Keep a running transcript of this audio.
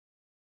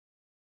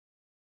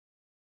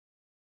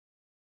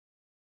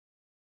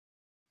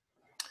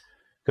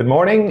Good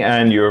morning,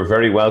 and you're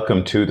very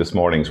welcome to this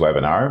morning's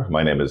webinar.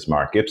 My name is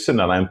Mark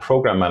Gibson, and I'm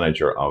Program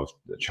Manager of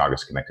the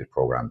Teagasc Connected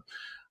Program.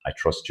 I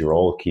trust you're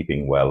all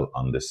keeping well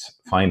on this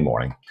fine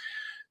morning.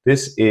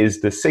 This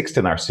is the sixth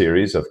in our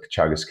series of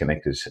Teagasc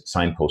Connected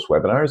Signpost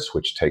Webinars,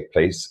 which take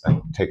place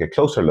and take a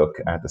closer look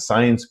at the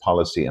science,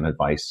 policy and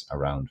advice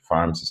around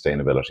farm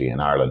sustainability in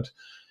Ireland.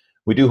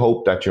 We do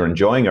hope that you're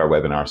enjoying our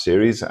webinar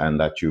series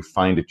and that you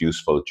find it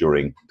useful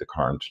during the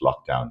current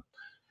lockdown.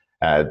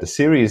 The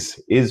series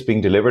is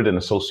being delivered in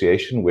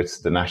association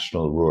with the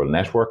National Rural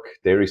Network,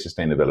 Dairy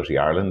Sustainability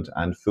Ireland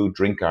and Food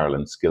Drink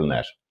Ireland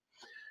SkillNet.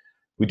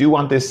 We do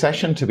want this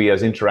session to be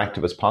as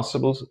interactive as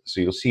possible,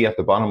 so you'll see at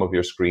the bottom of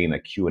your screen a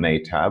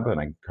Q&A tab,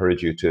 and I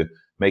encourage you to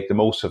make the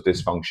most of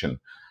this function.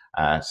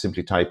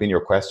 Simply type in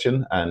your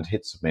question and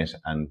hit submit,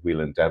 and we'll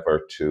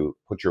endeavour to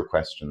put your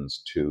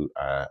questions to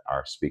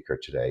our speaker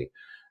today.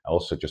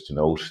 Also, just to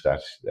note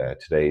that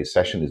today's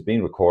session is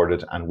being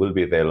recorded and will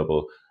be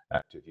available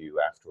to view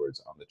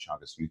afterwards on the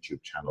Teagasc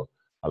YouTube channel,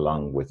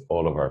 along with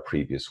all of our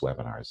previous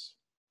webinars.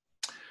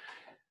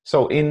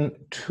 So in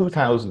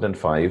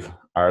 2005,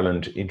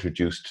 Ireland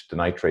introduced the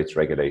nitrates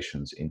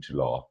regulations into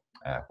law.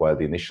 While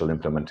the initial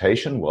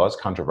implementation was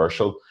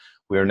controversial,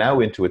 we are now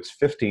into its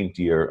 15th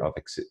year of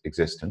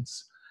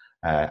existence.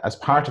 As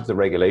part of the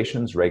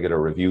regulations, regular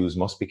reviews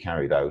must be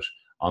carried out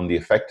on the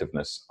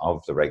effectiveness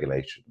of the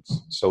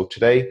regulations. So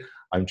today,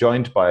 I'm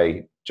joined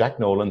by Jack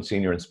Nolan,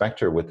 Senior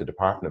Inspector with the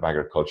Department of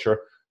Agriculture,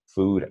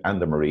 Food and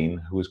the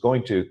Marine, who is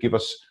going to give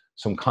us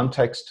some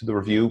context to the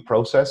review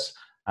process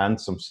and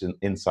some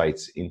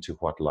insights into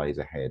what lies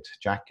ahead.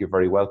 Jack, you're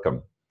very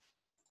welcome.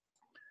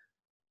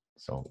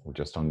 So we'll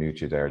just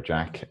unmute you there,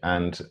 Jack.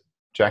 And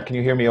Jack, can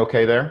you hear me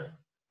okay there?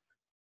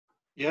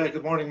 Yeah,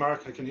 good morning,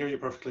 Mark. I can hear you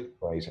perfectly.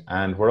 Right.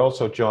 And we're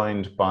also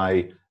joined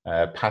by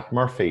Pat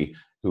Murphy,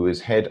 who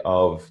is head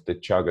of the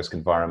Teagasc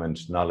Environment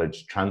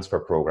Knowledge Transfer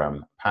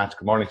Programme. Pat,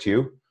 good morning to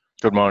you.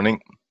 Good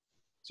morning.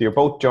 So you're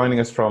both joining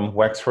us from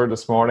Wexford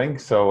this morning,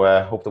 so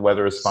hope the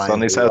weather is fine.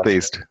 Sunny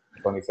southeast.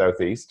 Sunny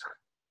southeast.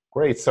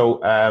 Great. So,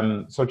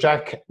 so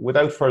Jack,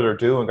 without further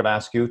ado, I'm going to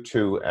ask you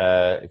to,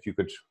 if you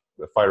could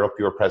fire up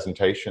your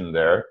presentation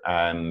there,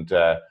 and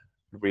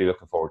really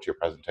looking forward to your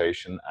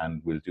presentation,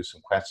 and we'll do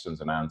some questions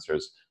and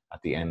answers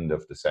at the end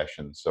of the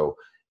session. So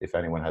if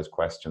anyone has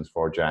questions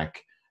for Jack,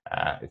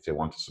 if they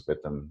want to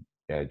submit them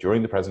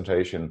during the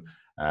presentation,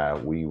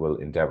 we will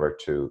endeavour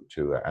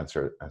to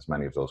answer as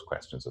many of those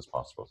questions as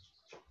possible.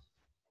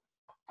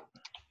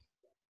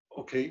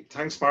 Okay,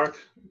 thanks, Mark.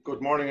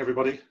 Good morning,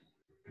 everybody.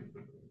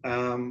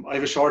 I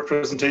have a short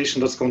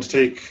presentation that's going to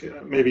take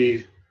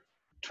maybe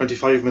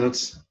 25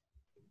 minutes.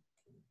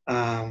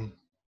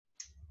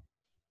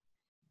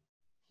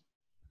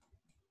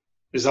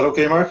 Is that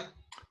okay, Mark?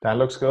 That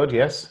looks good,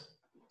 yes.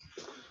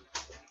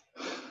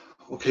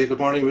 Okay, good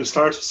morning. We'll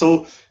start.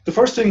 So the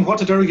first thing, what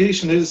the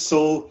derogation is.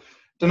 So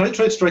the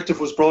Nitrates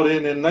Directive was brought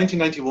in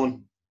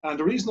 1991. And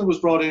the reason it was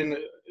brought in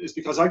is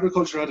because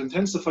agriculture had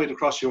intensified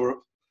across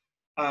Europe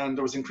and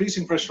there was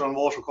increasing pressure on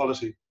water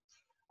quality.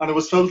 And it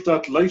was felt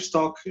that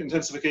livestock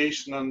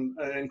intensification and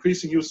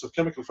increasing use of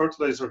chemical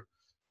fertilizer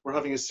were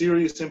having a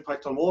serious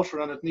impact on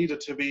water, and it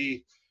needed to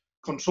be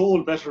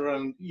controlled better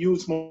and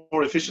used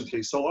more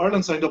efficiently. So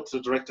Ireland signed up to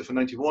the directive in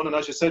 91, and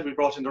as you said, we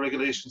brought in the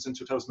regulations in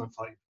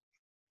 2005.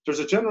 There's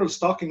a general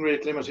stocking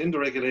rate limit in the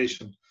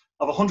regulation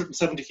of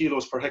 170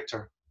 kilos per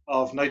hectare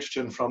of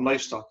nitrogen from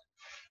livestock.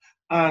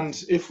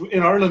 And if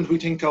in Ireland we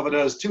think of it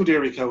as 2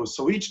 dairy cows,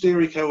 so each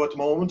dairy cow at the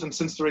moment, and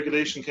since the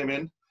regulation came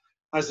in,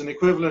 has an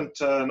equivalent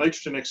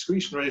nitrogen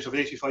excretion rate of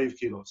 85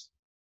 kilos.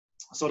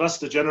 So that's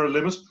the general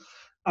limit.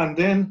 And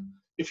then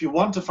if you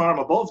want to farm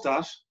above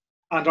that,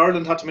 and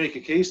Ireland had to make a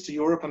case to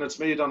Europe, and it's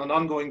made on an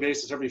ongoing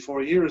basis every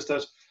 4 years,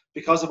 that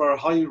because of our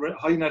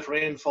high net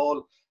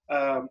rainfall,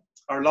 our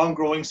long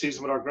growing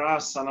season with our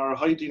grass and our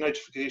high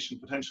denitrification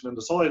potential in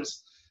the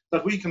soils,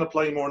 that we can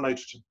apply more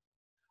nitrogen.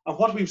 And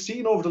what we've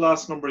seen over the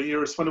last number of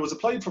years, when it was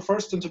applied for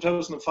first in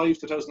 2005,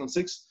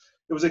 2006,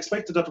 it was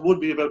expected that it would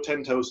be about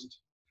 10,000.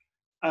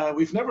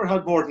 We've never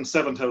had more than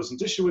 7,000.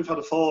 This year we've had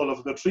a fall of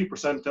about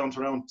 3% down to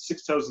around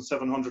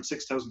 6,700,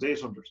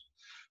 6,800.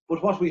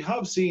 But what we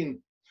have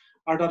seen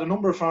are that a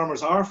number of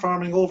farmers are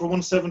farming over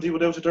 170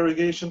 without a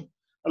derogation,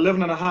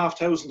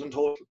 11,500 in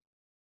total.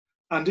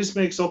 And this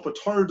makes up a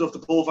third of the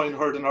bovine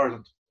herd in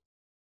Ireland.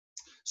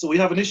 So we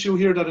have an issue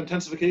here that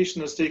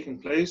intensification is taking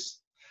place,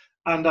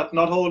 and that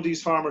not all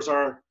these farmers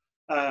are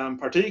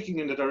partaking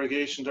in the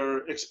derogation.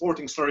 They're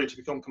exporting slurry to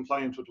become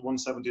compliant with the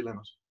 170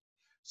 limit.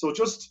 So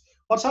just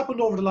what's happened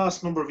over the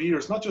last number of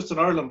years, not just in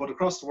Ireland, but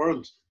across the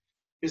world,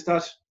 is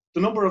that the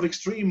number of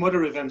extreme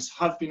weather events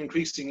have been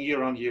increasing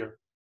year on year.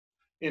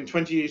 In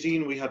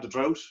 2018, we had the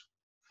drought.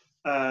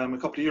 A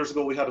couple of years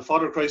ago, we had a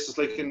fodder crisis.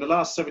 Like in the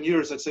last 7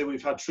 years, I'd say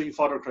we've had 3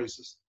 fodder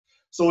crises.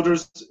 So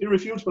there's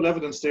irrefutable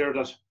evidence there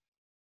that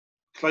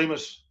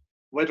climate,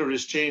 weather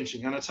is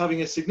changing, and it's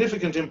having a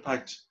significant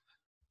impact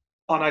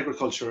on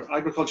agriculture.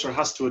 Agriculture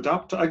has to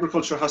adapt.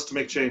 Agriculture has to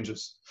make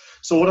changes.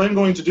 So what I'm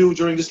going to do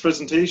during this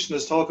presentation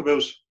is talk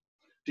about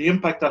the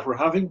impact that we're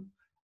having,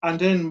 and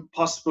then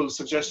possible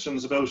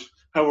suggestions about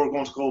how we're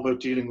going to go about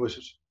dealing with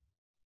it.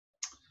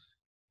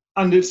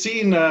 And it's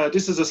seen,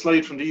 this is a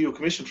slide from the EU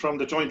Commission from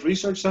the Joint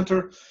Research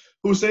Centre,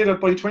 who say that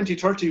by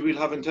 2030 we'll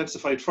have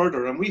intensified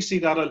further. And we see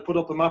that, I'll put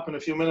up a map in a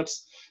few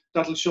minutes,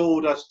 that'll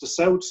show that the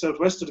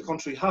southwest of the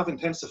country have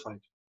intensified.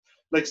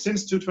 Like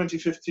since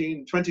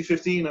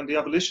 2015 and the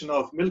abolition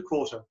of milk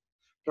quota,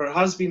 there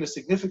has been a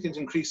significant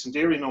increase in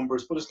dairy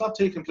numbers, but it's not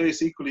taken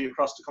place equally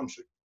across the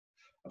country.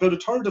 About a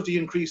third of the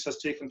increase has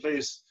taken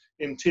place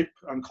in Tip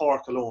and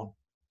Cork alone.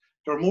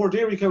 There are more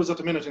dairy cows at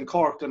the minute in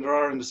Cork than there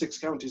are in the 6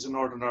 counties in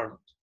Northern Ireland.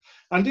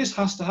 And this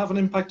has to have an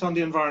impact on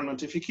the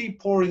environment. If you keep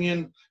pouring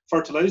in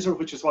fertiliser,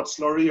 which is what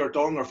slurry or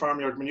dung or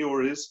farmyard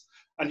manure is,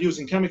 and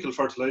using chemical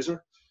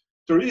fertiliser,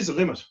 there is a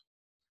limit.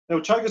 Now,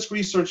 Teagasc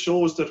research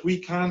shows that we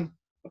can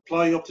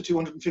apply up to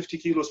 250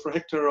 kilos per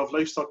hectare of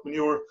livestock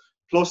manure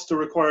plus the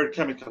required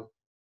chemical.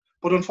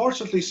 But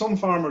unfortunately, some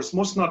farmers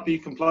must not be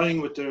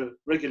complying with the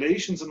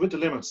regulations and with the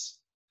limits.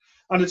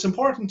 And it's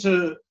important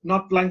to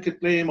not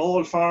blanket blame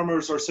all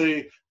farmers or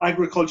say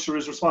agriculture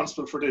is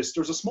responsible for this.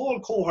 There's a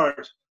small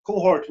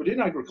cohort within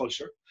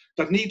agriculture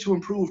that need to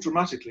improve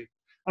dramatically.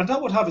 And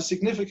that would have a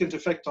significant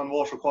effect on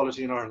water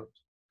quality in Ireland.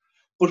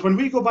 But when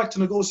we go back to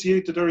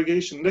negotiate the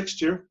derogation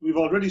next year, we've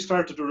already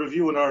started a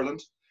review in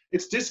Ireland.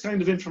 It's this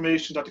kind of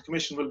information that the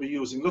Commission will be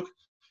using. Look,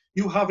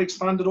 you have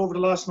expanded over the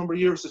last number of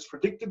years. It's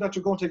predicted that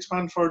you're going to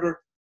expand further.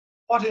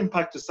 What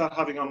impact is that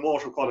having on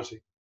water quality?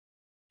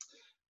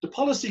 The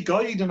policy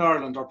guide in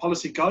Ireland, or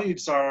policy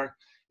guides, are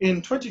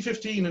in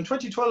 2015 and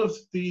 2012,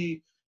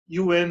 the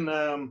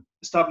UN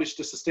established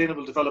the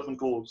Sustainable Development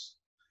Goals,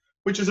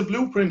 which is a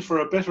blueprint for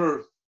a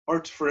better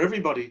earth for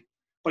everybody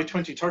by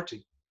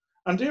 2030.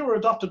 And they were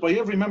adopted by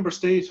every member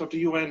state of the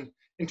UN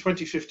in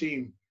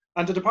 2015.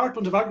 And the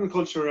Department of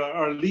Agriculture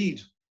are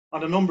lead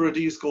on a number of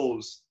these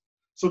goals.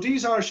 So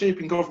these are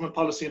shaping government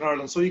policy in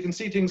Ireland. So you can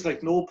see things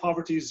like no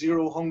poverty,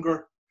 zero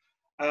hunger,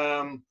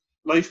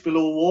 life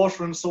below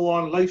water and so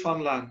on, life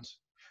on land.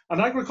 And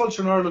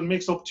agriculture in Ireland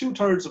makes up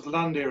 2/3 of the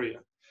land area.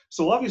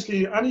 So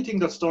obviously anything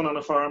that's done on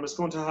a farm is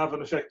going to have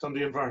an effect on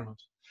the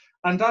environment.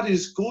 And that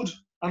is good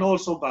and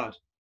also bad.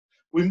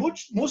 We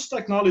must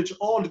acknowledge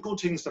all the good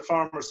things that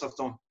farmers have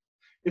done.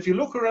 If you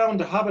look around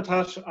the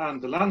habitat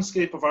and the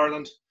landscape of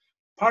Ireland,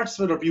 parts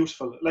of it are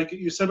beautiful. Like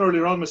you said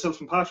earlier on, myself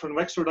and Pat in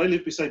Wexford, I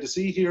live beside the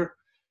sea here.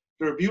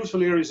 There are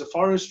beautiful areas of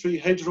forestry,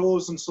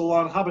 hedgerows and so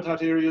on,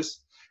 habitat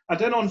areas. And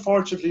then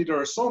unfortunately, there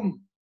are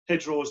some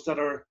hedgerows that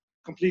are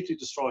completely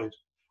destroyed,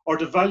 or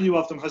the value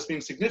of them has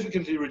been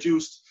significantly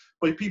reduced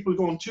by people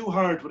going too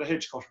hard with a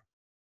hedge cutter.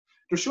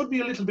 There should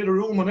be a little bit of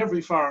room on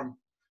every farm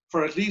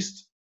for at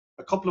least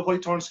a couple of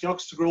white-thorn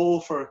skeochs to grow,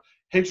 for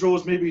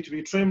hedgerows maybe to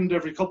be trimmed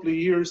every couple of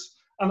years,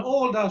 and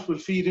all that will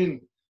feed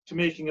in to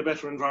making a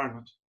better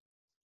environment.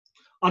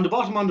 On the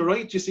bottom on the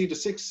right, you see the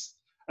 6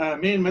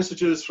 main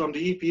messages from the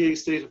EPA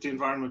State of the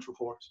Environment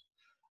report.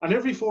 And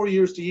every 4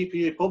 years, the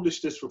EPA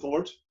published this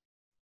report.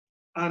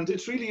 And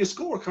it's really a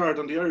scorecard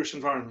on the Irish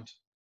environment.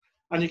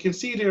 And you can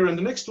see there, and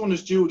the next one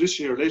is due this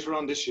year, later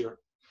on this year.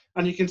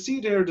 And you can see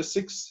there the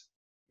 6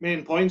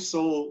 main points.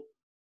 So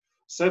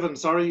 7,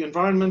 sorry,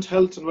 environment,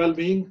 health and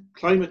well-being,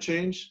 climate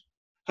change,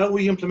 how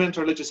we implement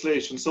our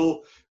legislation.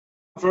 So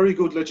very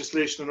good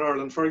legislation in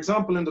Ireland. For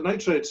example, in the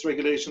nitrates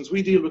regulations,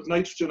 we deal with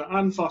nitrogen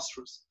and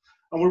phosphorus.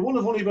 And we're one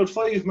of only about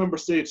 5 member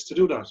states to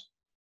do that.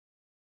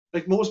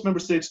 Like most member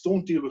states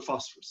don't deal with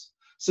phosphorus.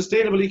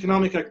 Sustainable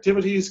economic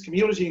activities,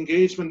 community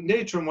engagement,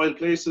 nature and wild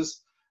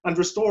places, and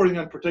restoring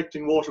and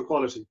protecting water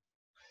quality.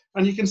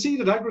 And you can see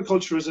that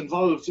agriculture is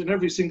involved in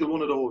every single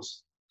one of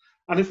those.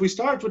 And if we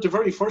start with the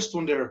very first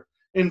one there,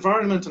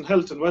 environment and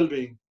health and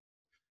well-being.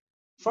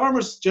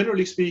 Farmers,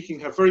 generally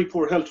speaking, have very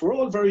poor health. We're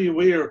all very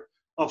aware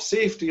of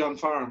safety on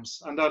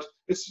farms, and that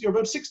you're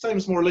about 6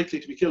 times more likely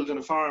to be killed in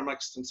a farm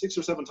accident, 6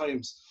 or 7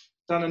 times,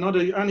 than in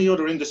any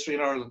other industry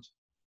in Ireland.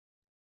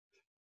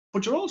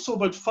 But you're also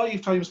about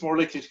 5 times more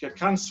likely to get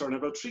cancer and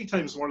about 3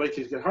 times more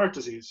likely to get heart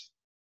disease.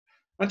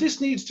 And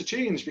this needs to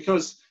change,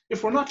 because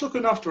if we're not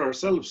looking after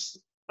ourselves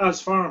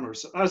as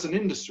farmers, as an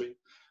industry,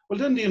 well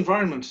then the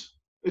environment,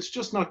 it's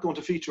just not going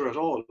to feature at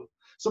all.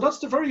 So that's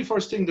the very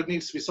first thing that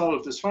needs to be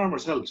solved, is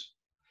farmers' health.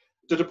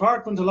 The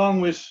department,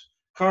 along with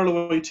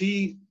Carlow IT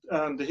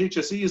and the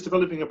HSE, is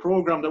developing a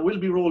programme that will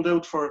be rolled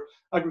out for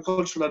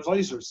agricultural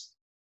advisors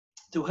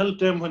to help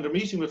them, when they're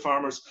meeting with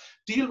farmers,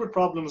 deal with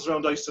problems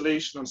around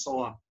isolation and so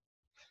on,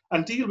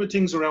 and deal with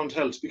things around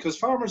health, because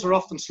farmers are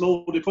often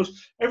slow. They put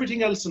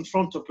everything else in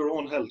front of their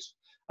own health.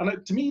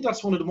 And to me,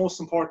 that's one of the most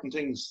important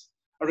things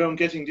around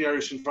getting the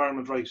Irish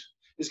environment right,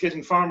 is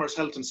getting farmers'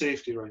 health and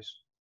safety right.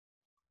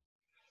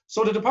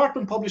 So the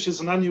department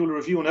publishes an annual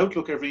review and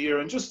outlook every year,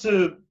 and just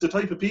to the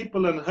type of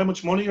people and how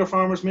much money are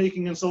farmers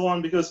making and so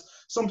on, because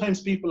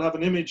sometimes people have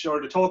an image,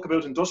 or they talk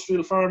about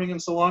industrial farming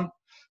and so on.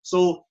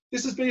 So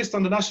this is based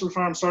on the National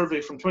Farm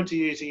Survey from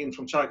 2018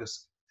 from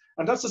Teagasc.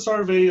 And that's a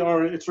survey,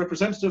 or it's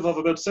representative of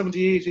about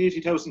 78,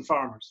 80,000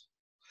 farmers.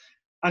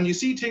 And you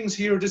see things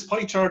here, this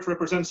pie chart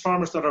represents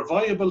farmers that are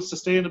viable,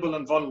 sustainable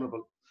and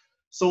vulnerable.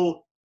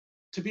 So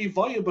to be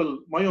viable,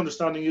 my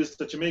understanding is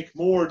that you make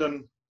more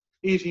than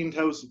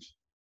 18,000,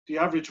 the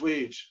average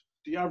wage,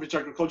 the average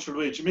agricultural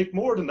wage. You make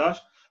more than that,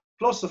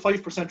 plus a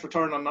 5%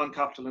 return on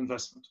non-capital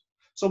investment.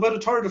 So about a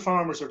third of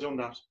farmers are doing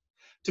that.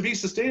 To be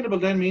sustainable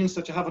then means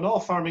that you have an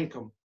off-farm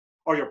income,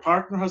 or your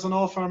partner has an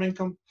off-farm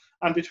income,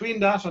 and between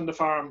that and the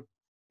farm,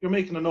 you're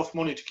making enough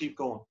money to keep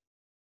going.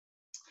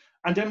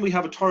 And then we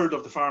have a third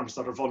of the farms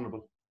that are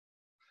vulnerable.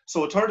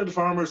 So a third of the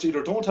farmers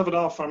either don't have an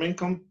off-farm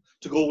income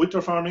to go with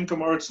their farm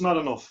income, or it's not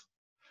enough.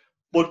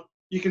 But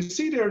you can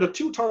see there that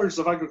 2/3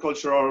 of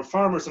agriculture or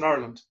farmers in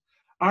Ireland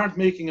aren't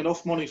making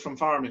enough money from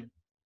farming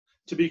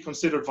to be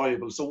considered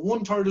viable. So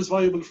 1/3 is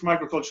viable from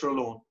agriculture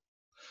alone.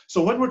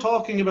 So when we're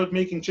talking about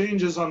making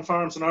changes on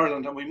farms in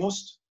Ireland, and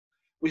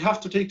we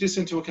have to take this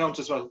into account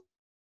as well.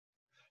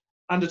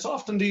 And it's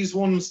often these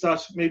ones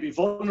that may be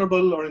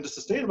vulnerable or in the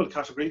sustainable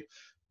category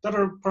that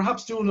are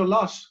perhaps doing a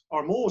lot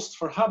or most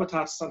for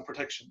habitats and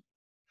protection.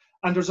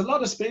 And there's a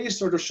lot of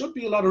space, or there should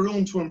be a lot of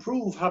room to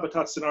improve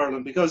habitats in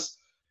Ireland, because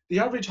the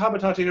average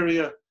habitat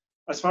area,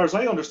 as far as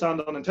I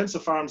understand, on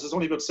intensive farms is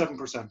only about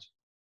 7%.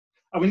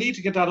 And we need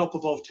to get that up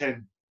above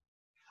 10.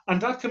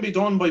 And that can be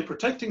done by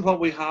protecting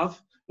what we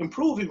have,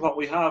 improving what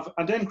we have,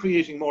 and then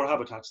creating more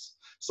habitats.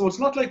 So it's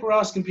not like we're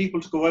asking people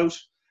to go out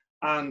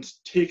and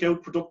take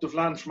out productive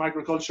land from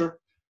agriculture.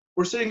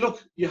 We're saying,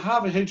 look, you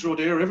have a hedgerow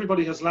there,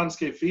 everybody has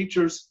landscape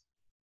features,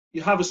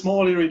 you have a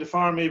small area to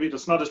farm maybe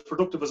that's not as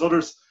productive as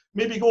others,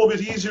 maybe go a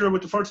bit easier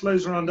with the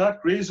fertilizer on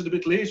that, graze it a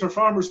bit later.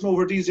 Farmers know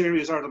where these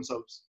areas are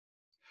themselves.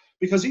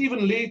 Because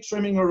even late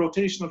trimming or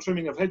rotational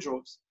trimming of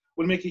hedgerows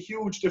will make a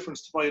huge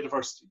difference to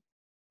biodiversity.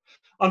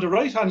 On the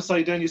right-hand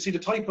side then, you see the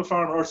type of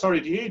farmer, or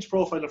sorry, the age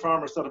profile of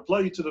farmers that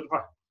apply to the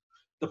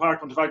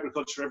Department of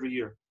Agriculture every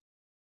year.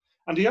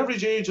 And the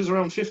average age is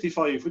around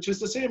 55, which is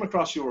the same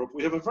across Europe.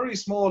 We have a very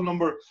small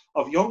number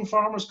of young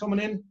farmers coming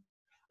in,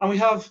 and we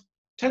have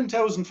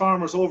 10,000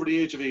 farmers over the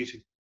age of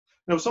 80.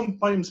 Now,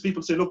 sometimes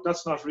people say, look,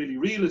 that's not really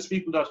real. It's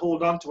people that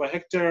hold on to a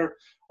hectare,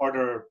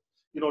 or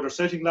they're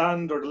setting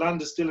land, or the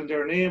land is still in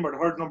their name, or the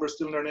herd number is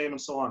still in their name,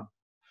 and so on.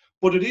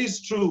 But it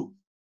is true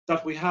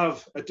that we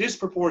have a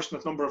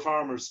disproportionate number of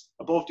farmers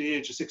above the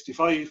age of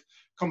 65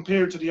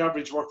 compared to the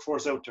average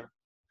workforce out there.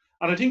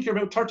 And I think you're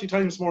about 30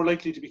 times more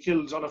likely to be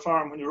killed on a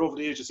farm when you're over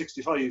the age of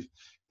 65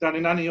 than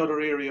in any other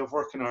area of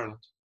work in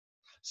Ireland.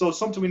 So it's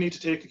something we need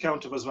to take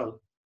account of as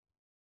well.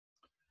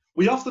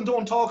 We often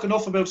don't talk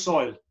enough about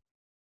soil.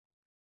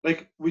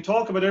 Like, we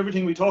talk about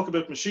everything, we talk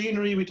about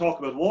machinery, we talk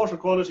about water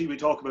quality, we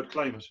talk about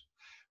climate.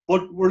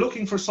 But we're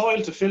looking for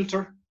soil to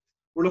filter,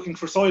 we're looking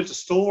for soil to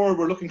store,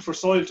 we're looking for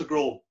soil to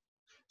grow.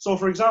 So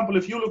for example,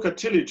 if you look at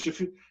tillage,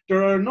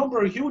 there are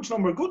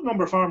a good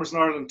number of farmers in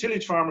Ireland,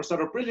 tillage farmers, that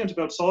are brilliant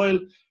about soil,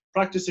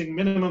 practicing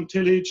minimum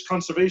tillage,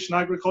 conservation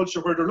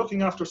agriculture, where they're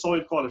looking after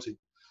soil quality.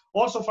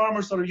 Also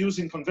farmers that are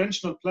using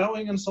conventional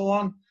ploughing and so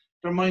on,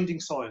 they're minding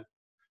soil.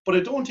 But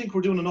I don't think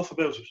we're doing enough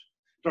about it.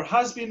 There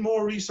has been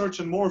more research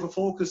and more of a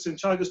focus in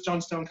Teagasc,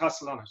 Johnstown,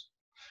 Castle on it.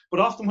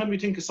 But often when we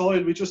think of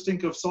soil, we just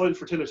think of soil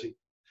fertility.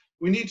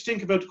 We need to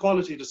think about the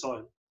quality of the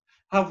soil.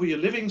 Have we a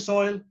living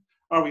soil?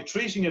 Are we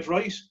treating it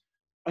right?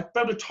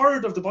 About a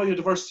third of the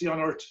biodiversity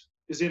on Earth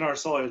is in our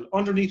soil,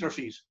 underneath our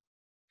feet.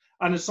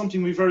 And it's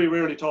something we very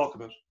rarely talk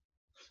about.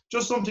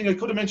 Just something I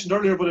could have mentioned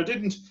earlier, but I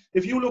didn't.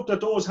 If you looked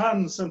at those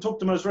hands and took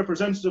them as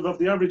representative of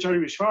the average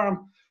Irish farmer,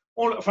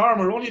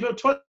 only about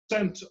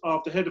 12%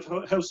 of the head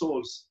of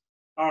households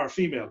are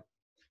female.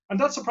 And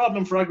that's a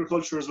problem for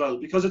agriculture as well,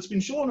 because it's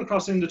been shown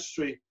across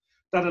industry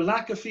that a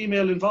lack of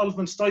female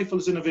involvement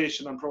stifles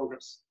innovation and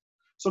progress.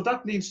 So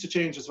that needs to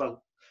change as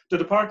well. The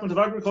Department of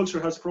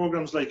Agriculture has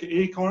programs like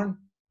ACORN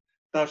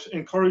that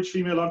encourage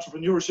female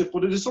entrepreneurship,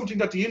 but it is something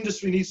that the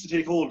industry needs to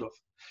take hold of.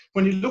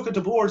 When you look at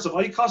the boards of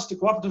ICOS, the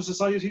cooperative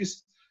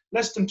societies,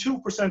 less than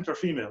 2% are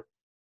female.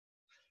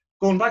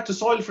 Going back to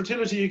soil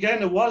fertility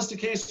again, it was the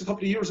case a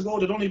couple of years ago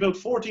that only about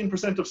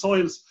 14% of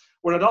soils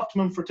were at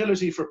optimum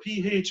fertility for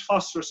pH,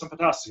 phosphorus, and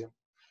potassium.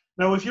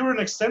 Now, if you're an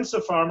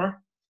extensive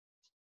farmer,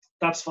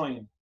 that's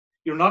fine.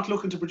 You're not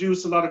looking to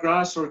produce a lot of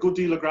grass or a good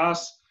deal of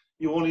grass.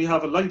 You only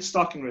have a light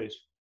stocking rate.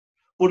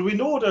 But we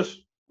know that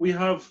we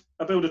have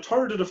about a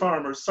third of the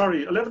farmers,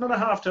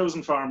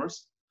 11,500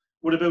 farmers,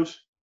 with about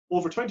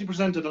over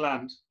 20% of the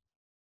land,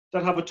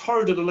 that have a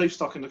third of the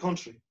livestock in the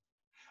country.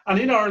 And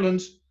in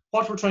Ireland,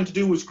 what we're trying to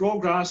do is grow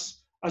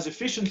grass as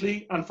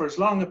efficiently and for as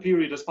long a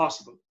period as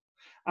possible.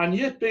 And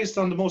yet, based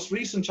on the most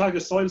recent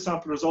Teagasc soil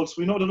sample results,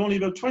 we know that only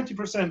about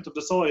 20% of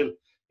the soil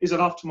is at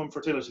optimum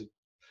fertility.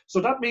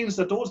 So that means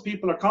that those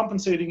people are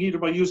compensating either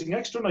by using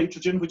extra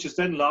nitrogen, which is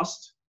then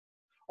lost,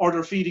 or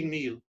they're feeding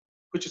meal,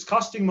 which is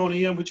costing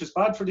money and which is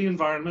bad for the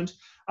environment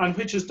and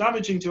which is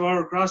damaging to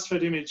our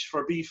grass-fed image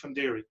for beef and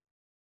dairy.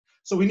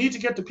 So we need to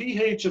get the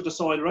pH of the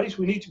soil right.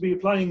 We need to be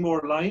applying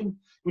more lime.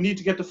 We need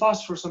to get the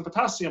phosphorus and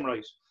potassium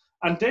right.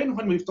 And then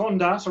when we've done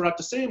that, or at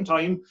the same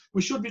time,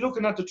 we should be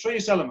looking at the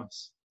trace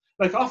elements.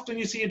 Like, often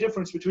you see a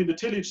difference between the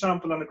tillage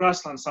sample and the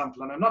grassland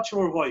sample, and I'm not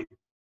sure why.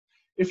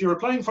 If you're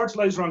applying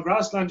fertilizer on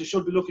grassland, you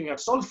should be looking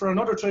at sulfur and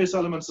other trace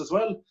elements as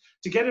well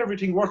to get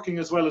everything working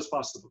as well as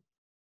possible.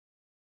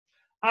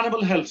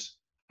 animal health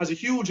has a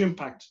huge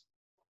impact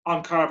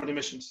on carbon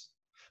emissions.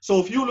 So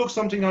if you look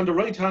something on the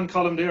right-hand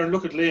column there and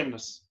look at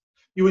lameness,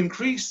 you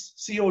increase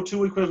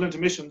CO2 equivalent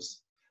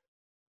emissions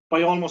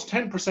by almost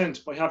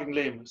 10% by having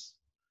lameness.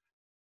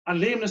 And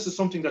lameness is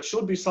something that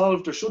should be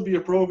solved. There should be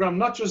a program,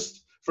 not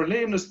just for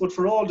lameness, but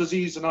for all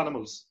disease in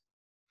animals.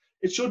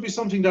 It should be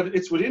something that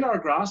it's within our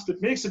grasp.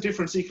 It makes a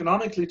difference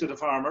economically to the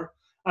farmer,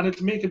 and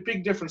it'll make a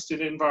big difference to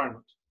the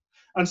environment.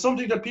 And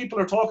something that people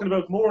are talking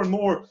about more and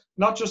more,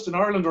 not just in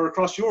Ireland or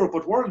across Europe,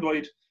 but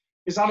worldwide,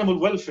 is animal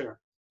welfare.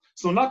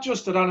 So not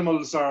just that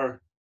animals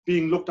are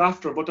being looked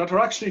after, but that are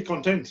actually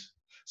content.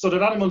 So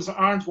that animals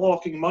aren't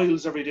walking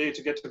miles every day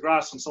to get to the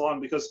grass and so on,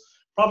 because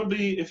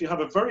probably if you have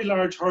a very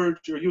large herd,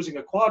 you're using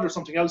a quad or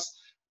something else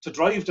to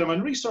drive them.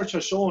 And research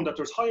has shown that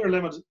there's higher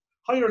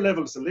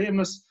levels of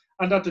lameness,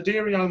 and that the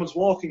dairy animals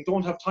walking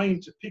don't have time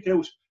to pick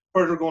out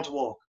where they're going to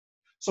walk.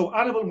 So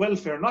animal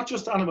welfare, not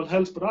just animal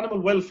health, but animal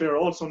welfare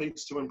also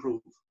needs to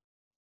improve.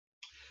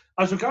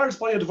 As regards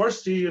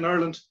biodiversity in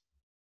Ireland,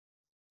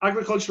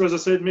 agriculture, as I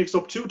said, makes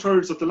up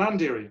 2/3 of the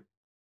land area.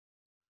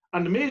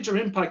 And the major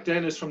impact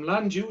then is from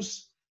land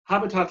use,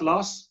 habitat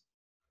loss,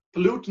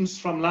 pollutants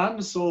from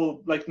land,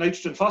 so like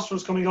nitrogen,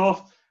 phosphorus coming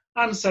off,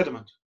 and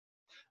sediment.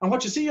 And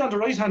what you see on the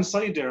right-hand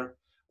side there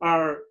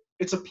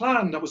it's a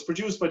plan that was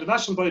produced by the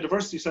National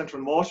Biodiversity Centre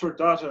in Water,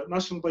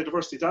 National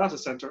Biodiversity Data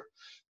Centre.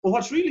 But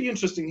what's really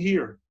interesting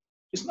here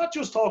is not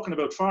just talking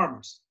about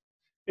farmers,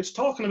 it's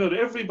talking about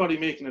everybody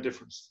making a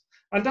difference.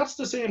 And that's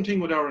the same thing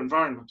with our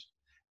environment.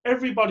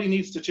 Everybody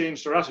needs to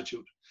change their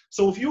attitude.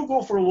 So if you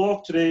go for a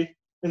walk today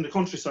in the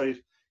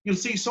countryside, you'll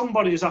see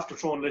somebody is after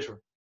throwing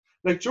litter.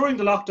 Like during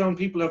the lockdown,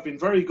 people have been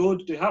very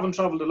good. They haven't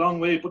traveled a long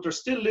way, but there's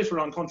still litter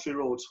on country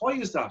roads. Why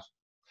is that?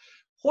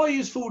 Why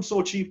is food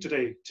so cheap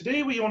today?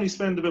 Today, we only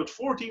spend about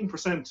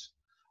 14%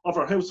 of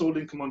our household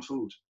income on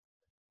food.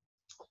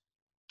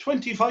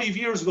 25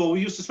 years ago,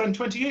 we used to spend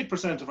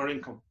 28% of our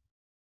income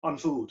on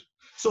food.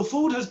 So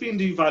food has been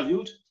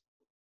devalued,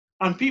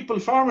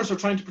 and farmers are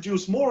trying to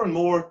produce more and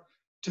more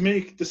to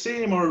make the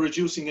same or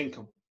reducing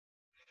income.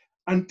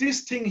 And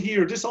this thing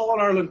here, this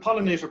All-Ireland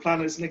Pollinator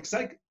Plan is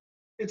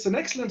it's an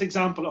excellent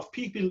example of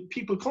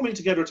people coming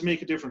together to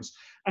make a difference.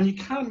 And you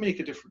can make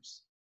a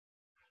difference.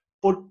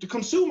 But the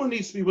consumer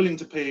needs to be willing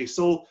to pay.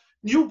 So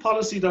new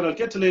policy that I'll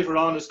get to later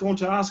on is going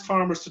to ask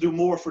farmers to do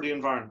more for the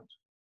environment.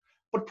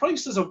 But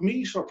prices of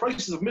meat or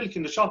prices of milk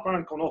in the shop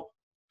aren't going up.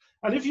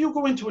 And if you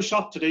go into a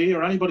shop today,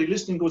 or anybody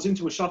listening goes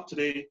into a shop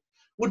today,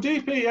 would they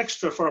pay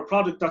extra for a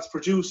product that's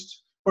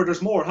produced where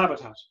there's more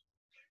habitat?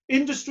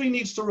 Industry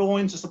needs to row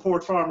in to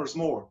support farmers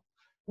more.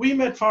 We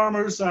met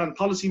farmers and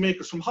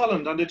policymakers from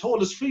Holland, and they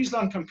told us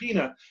Friesland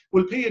Campina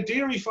will pay a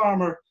dairy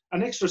farmer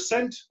an extra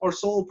cent or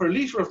so per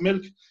litre of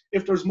milk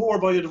if there's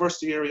more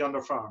biodiversity area on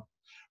their farm.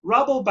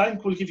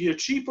 Rabobank will give you a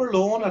cheaper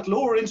loan at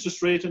lower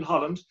interest rate in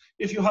Holland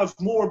if you have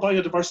more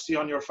biodiversity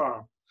on your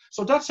farm.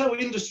 So that's how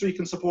industry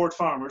can support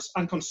farmers,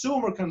 and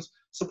consumer can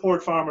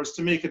support farmers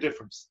to make a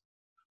difference.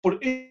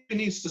 But it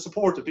needs to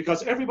support it,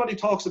 because everybody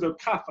talks about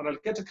CAP, and I'll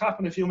get to CAP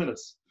in a few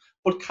minutes.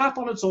 But CAP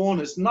on its own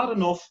is not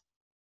enough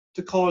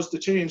to cause the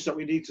change that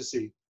we need to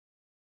see.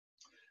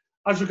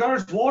 As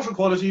regards water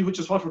quality, which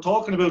is what we're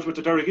talking about with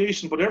the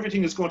derogation, but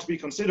everything is going to be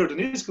considered and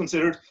is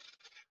considered,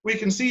 we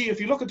can see if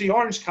you look at the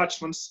orange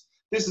catchments,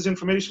 this is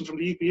information from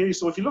the EPA.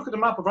 So if you look at the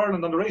map of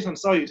Ireland on the right-hand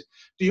side,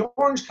 the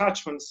orange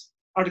catchments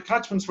are the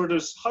catchments where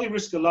there's high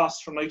risk of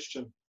loss from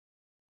nitrogen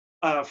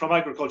from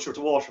agriculture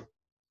to water,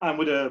 and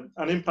with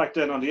an impact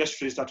then on the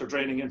estuaries that they're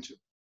draining into.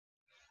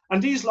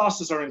 And these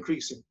losses are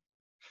increasing.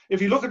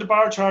 If you look at the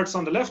bar charts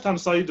on the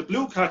left-hand side, the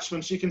blue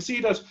catchments, you can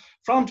see that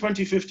from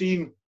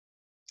 2015,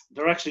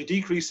 they're actually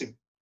decreasing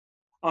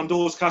on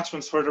those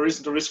catchments where there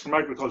isn't a risk from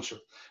agriculture.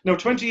 Now,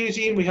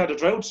 2018, we had a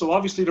drought, so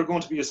obviously there's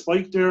going to be a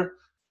spike there,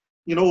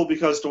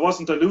 because there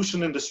wasn't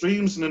dilution in the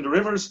streams and in the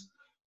rivers,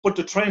 but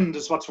the trend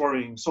is what's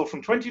worrying. So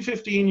from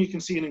 2015, you can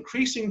see an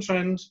increasing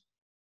trend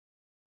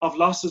of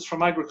losses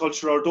from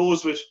agriculture, or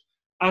those with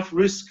at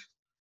risk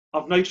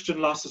of nitrogen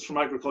losses from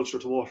agriculture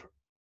to water.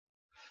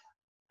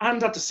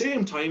 And at the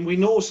same time, we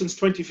know since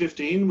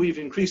 2015, we've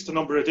increased the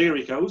number of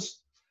dairy cows,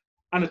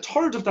 and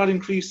 1/3 of that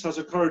increase has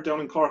occurred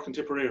down in Cork and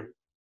Tipperary.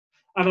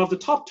 And of the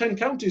top 10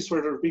 counties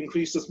where there have been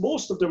increases,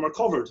 most of them are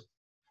covered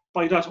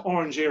by that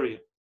orange area.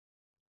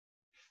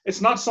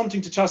 It's not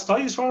something to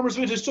chastise farmers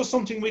with, it's just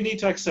something we need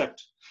to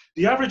accept.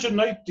 The average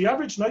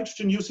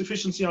nitrogen use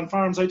efficiency on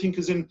farms, I think,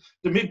 is in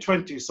the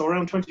mid-20s, so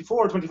around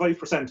 24 or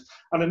 25%.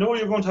 And I know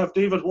you're going to have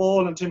David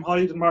Wall and Tim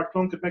Hyde and Mark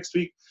Plunkett next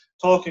week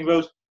talking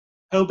about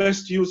how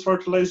best to use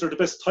fertilizer, the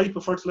best type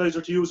of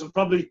fertilizer to use, and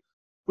probably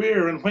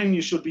where and when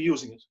you should be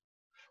using it.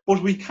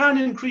 But we can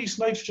increase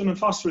nitrogen and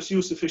phosphorus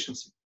use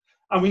efficiency,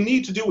 and we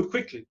need to do it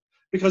quickly,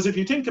 because if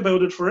you think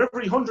about it, for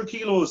every 100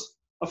 kilos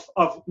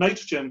of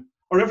nitrogen,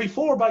 or every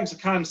 4 bags of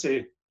can,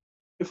 say,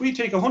 if we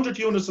take 100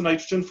 units of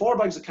nitrogen, 4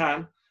 bags of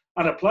can,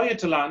 and apply it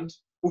to land,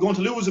 we're going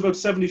to lose about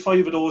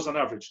 75 of those on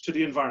average to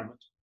the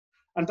environment.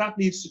 And that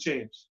needs to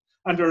change.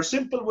 And there are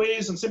simple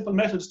ways and simple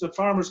methods that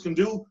farmers can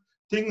do,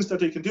 things that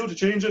they can do to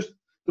change it.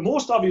 The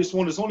most obvious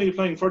one is only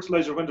applying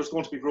fertilizer when there's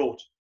going to be growth.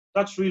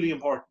 That's really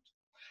important.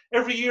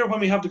 Every year when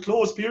we have the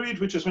closed period,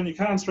 which is when you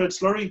can't spread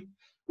slurry,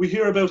 we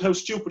hear about how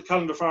stupid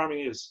calendar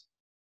farming is.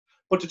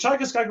 But the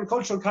Teagasc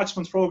Agricultural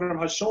Catchments Programme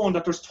has shown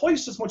that there's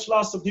twice as much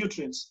loss of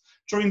nutrients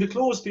during the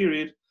closed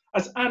period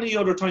as any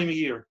other time of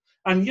year.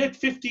 And yet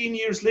 15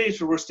 years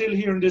later, we're still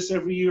hearing this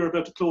every year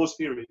about the closed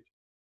period.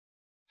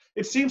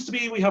 It seems to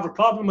be we have a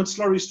problem with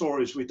slurry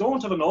storage. We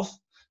don't have enough.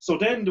 So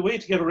then the way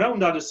to get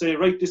around that is say,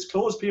 right, this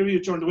closed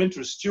period during the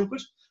winter is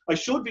stupid. I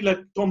should be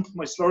let dump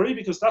my slurry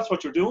because that's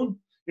what you're doing.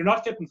 You're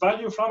not getting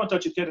value from it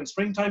that you get in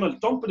springtime. I'll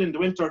dump it in the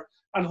winter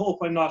and hope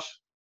I'm not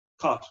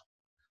caught.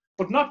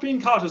 But not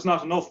being caught is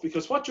not enough,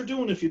 because what you're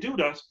doing if you do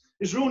that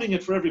is ruining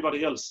it for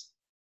everybody else.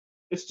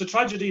 It's the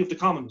tragedy of the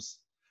commons.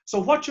 So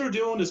what you're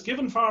doing is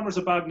giving farmers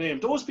a bad name.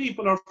 Those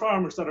people are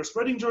farmers that are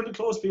spreading during the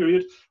closed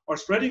period, or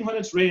spreading when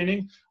it's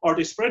raining, or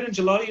they spread in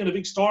July and a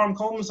big storm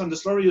comes and the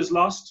slurry is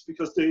lost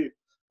because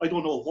I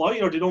don't know why,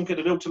 or they don't get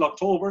it out till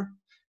October.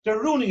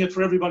 They're ruining it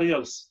for everybody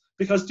else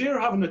because they're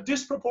having a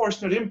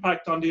disproportionate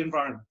impact on the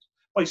environment.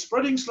 By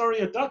spreading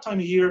slurry at that time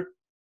of year,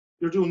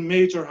 you're doing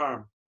major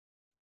harm.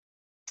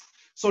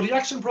 So the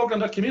action program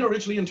that came in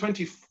originally in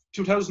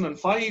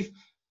 2005,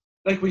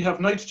 like we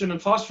have nitrogen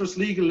and phosphorus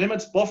legal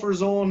limits, buffer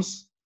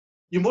zones,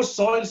 you must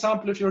soil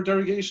sample if you're a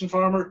derogation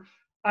farmer,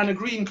 and a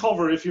green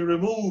cover if you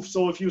remove,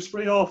 so if you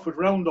spray off with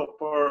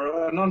Roundup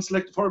or a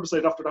non-selective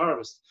herbicide after the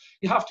harvest,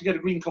 you have to get a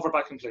green cover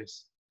back in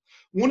place.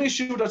 One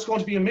issue that's going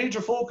to be a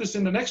major focus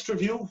in the next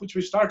review, which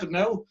we've started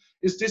now,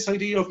 is this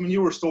idea of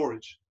manure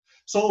storage.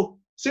 So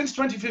since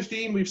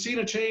 2015, we've seen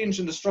a change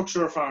in the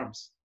structure of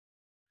farms.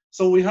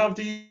 So we have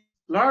the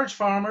large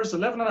farmers,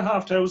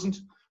 11,500,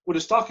 with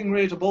a stocking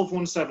rate above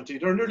 170.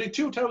 There are nearly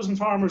 2,000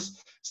 farmers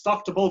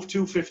stocked above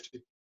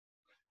 250.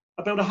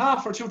 About a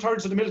half or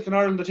 2/3 of the milk in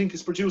Ireland, I think,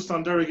 is produced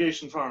on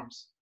derogation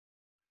farms.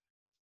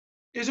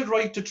 Is it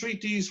right to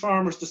treat these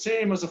farmers the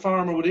same as a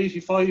farmer with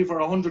 85 or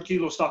 100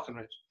 kilo stocking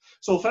rate?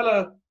 So a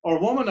fella or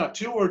woman at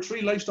 2 or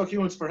 3 livestock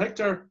units per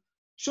hectare,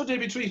 should they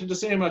be treated the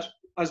same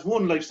as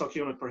 1 livestock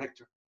unit per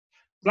hectare?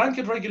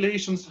 Blanket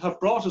regulations have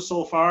brought us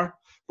so far,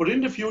 but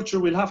in the future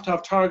we'll have to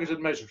have targeted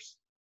measures.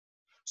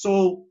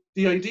 So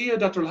the idea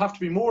that there'll have to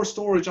be more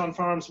storage on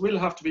farms will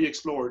have to be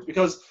explored,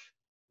 because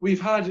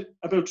we've had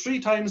about 3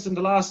 times in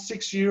the last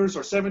 6 years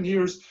or 7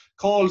 years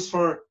calls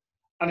for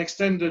an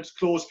extended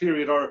closed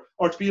period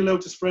or to be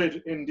allowed to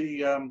spread in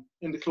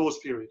the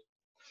closed period.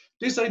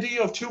 This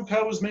idea of 2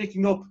 cows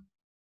making up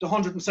the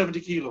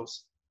 170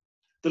 kilos.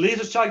 The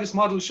latest Teagasc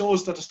model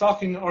shows that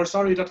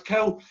that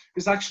cow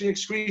is actually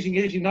excreting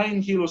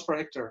 89 kilos per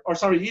hectare.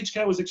 Each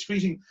cow is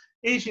excreting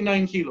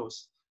 89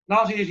 kilos,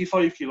 not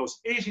 85 kilos,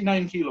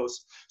 89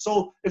 kilos.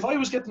 So if I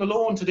was getting a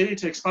loan today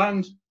to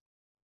expand,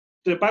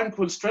 the bank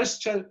will stress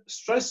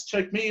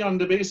check me on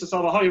the basis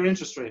of a higher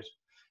interest rate.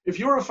 If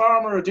you're a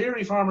farmer, a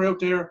dairy farmer out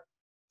there,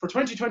 for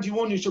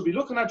 2021, you should be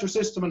looking at your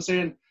system and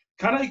saying,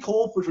 can I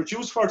cope with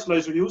reduced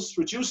fertilizer use,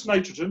 reduced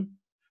nitrogen,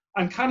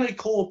 and can I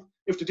cope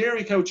if the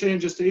dairy cow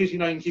changes to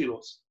 89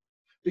 kilos?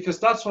 Because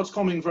that's what's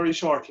coming very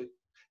shortly.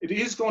 It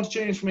is going to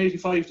change from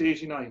 85 to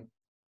 89.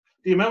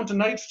 The amount of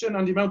nitrogen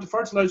and the amount of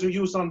fertilizer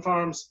used on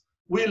farms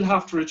will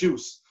have to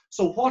reduce.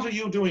 So what are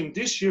you doing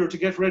this year to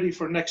get ready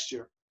for next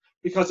year?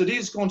 Because it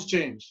is going to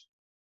change.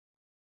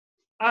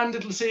 And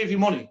it'll save you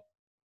money.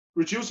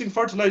 Reducing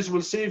fertilizer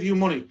will save you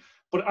money.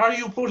 But are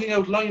you putting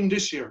out lime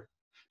this year?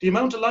 The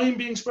amount of lime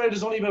being spread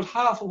is only about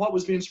half of what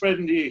was being spread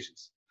in the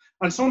 80s.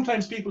 And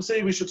sometimes people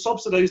say we should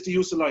subsidize the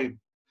use of lime.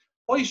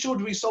 Why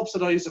should we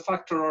subsidize a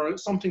factor or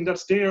something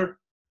that's there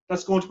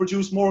that's going to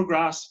produce more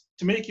grass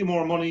to make you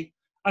more money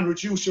and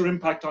reduce your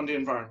impact on the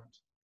environment?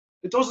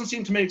 It doesn't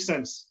seem to make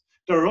sense.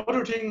 There are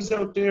other things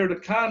out there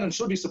that can and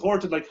should be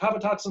supported, like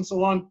habitats and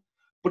so on.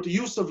 But the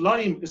use of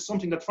lime is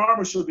something that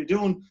farmers should be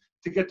doing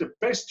to get the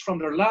best from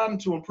their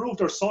land, to improve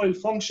their soil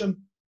function,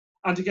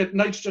 and to get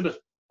nitrogen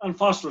and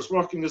phosphorus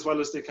working as well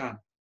as they can.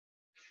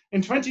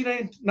 In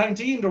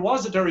 2019, there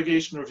was a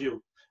derogation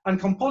review, and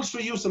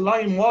compulsory use of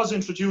lime was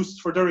introduced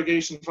for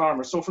derogation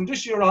farmers. So from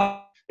this year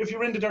on, if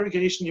you're in the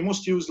derogation, you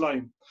must use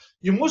lime.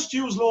 You must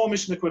use low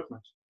emission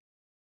equipment.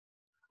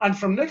 And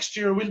from next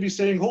year, we'll be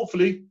saying,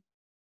 hopefully,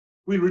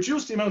 we'll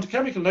reduce the amount of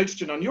chemical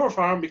nitrogen on your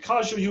farm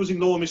because you're using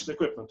low emission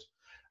equipment.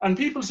 And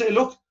people say,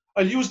 look,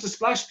 I'll use the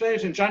splash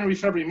plate in January,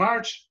 February,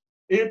 March,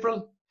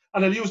 April,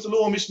 and I'll use the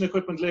low emission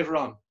equipment later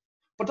on.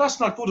 But that's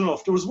not good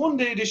enough. There was one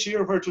day this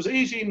year where it was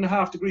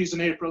 18.5 degrees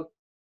in April,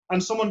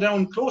 and someone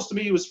down close to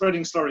me was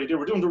spreading slurry. They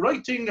were doing the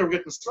right thing. They were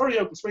getting slurry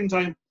out in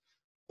springtime.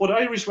 But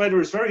Irish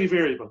weather is very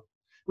variable.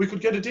 We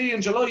could get a day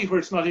in July where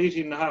it's not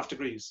 18.5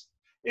 degrees.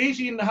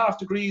 18.5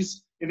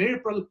 degrees in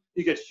April,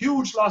 you get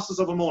huge losses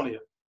of ammonia.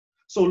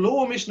 So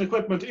low emission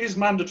equipment is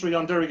mandatory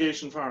on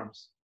derogation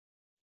farms.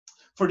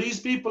 For these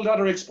people that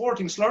are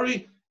exporting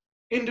slurry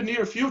in the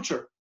near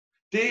future,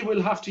 they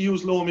will have to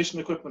use low emission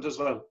equipment as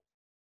well.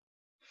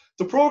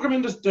 The photo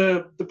in the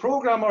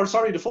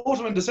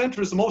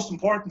center is the most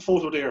important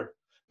photo there,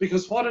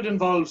 because what it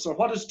involves, or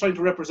what it's trying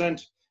to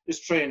represent, is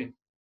training.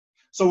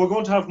 So we're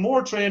going to have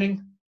more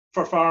training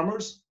for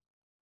farmers.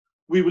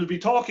 We will be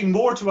talking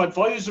more to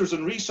advisors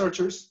and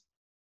researchers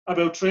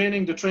about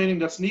training, the training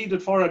that's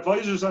needed for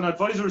advisors, and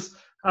advisors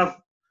have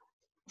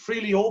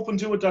freely open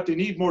to it that they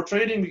need more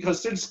training,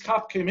 because since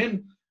CAP came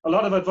in, a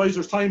lot of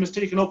advisors' time is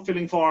taken up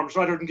filling forms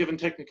rather than giving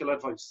technical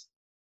advice.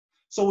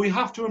 So we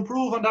have to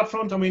improve on that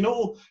front, and we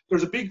know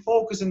there's a big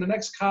focus in the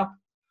next CAP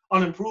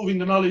on improving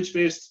the knowledge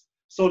base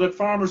so that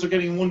farmers are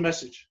getting one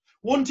message.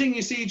 One thing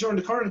you see during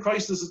the current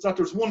crisis is that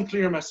there's one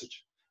clear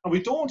message, and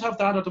we don't have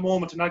that at the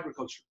moment in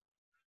agriculture.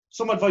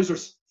 Some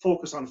advisors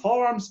focus on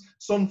farms,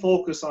 some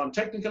focus on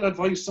technical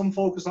advice, some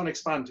focus on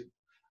expanding.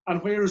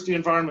 And where is the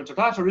environment at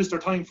that, or is there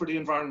time for the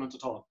environment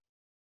at all?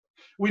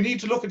 We need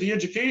to look at the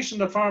education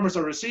that farmers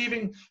are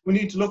receiving. We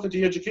need to look at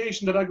the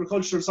education that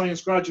agricultural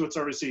science graduates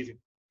are receiving.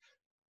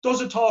 Does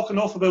it talk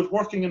enough about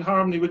working in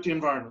harmony with the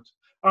environment?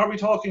 Are we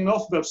talking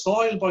enough about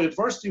soil,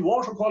 biodiversity,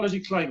 water quality,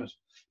 climate?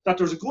 That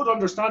there's a good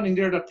understanding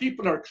there, that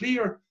people are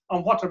clear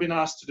on what they're being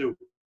asked to do.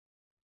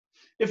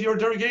 If you're a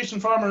derogation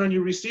farmer and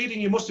you're reseeding,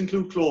 you must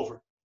include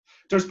clover.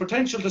 There's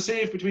potential to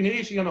save between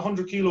 80 and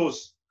 100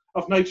 kilos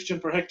of nitrogen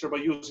per hectare by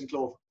using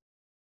clover.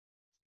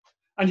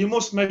 And you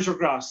must measure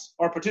grass,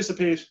 or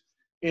participate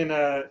in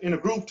a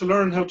group to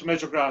learn how to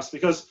measure grass,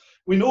 because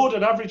we know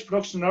that average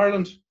production in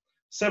Ireland,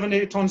 7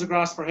 to 8 tons of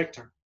grass per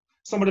hectare.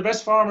 Some of the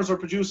best farmers are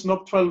producing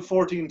up 12,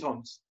 14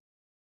 tons.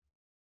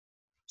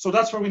 So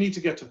that's where we need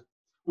to get to.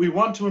 We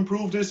want to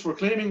improve this. We're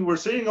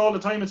saying all the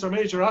time it's our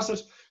major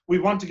asset. We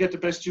want to get the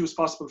best use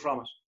possible from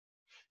it.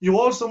 You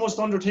also must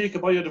undertake a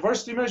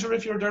biodiversity measure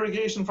if you're a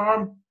derogation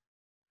farm,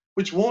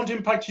 which won't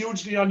impact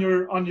hugely on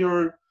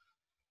your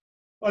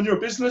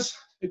business.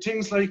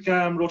 Things like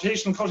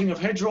rotational cutting of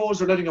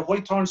hedgerows, or letting a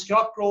white-thorn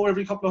scout grow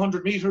every couple of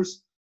 100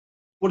 meters.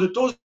 But it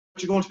does,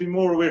 you're going to be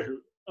more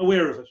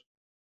aware of it.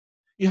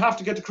 You have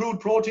to get the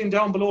crude protein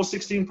down below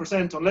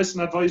 16% unless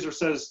an advisor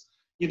says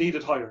you need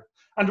it higher.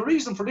 And the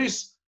reason for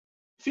this,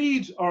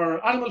 feed,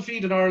 or animal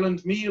feed in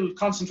Ireland, meal,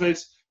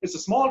 concentrates, it's a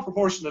small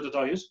proportion of the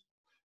diet,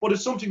 but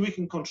it's something we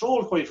can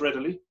control quite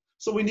readily.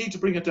 So we need to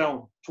bring it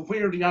down to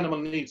where the animal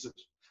needs it.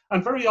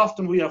 And very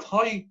often we have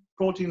high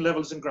protein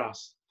levels in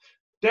grass.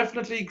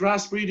 Definitely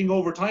grass breeding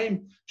over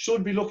time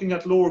should be looking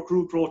at lower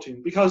crude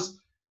protein,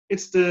 because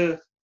it's the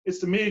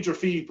major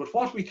feed. But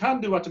what we can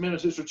do at the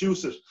minute is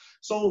reduce it.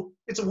 So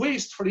it's a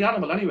waste for the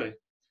animal anyway.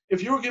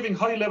 If you're giving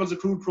high levels of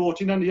crude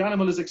protein and the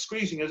animal is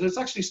excreting it, it's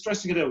actually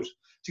stressing it out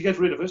to get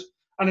rid of it.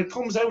 And it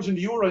comes out in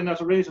the urine at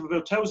a rate of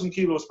about 1,000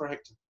 kilos per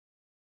hectare.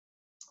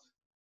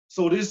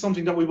 So it is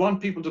something that we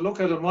want people to look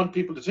at, and want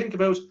people to think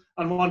about,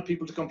 and want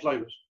people to comply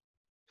with.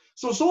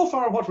 So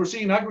far what we're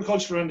seeing in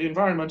agriculture and the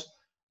environment,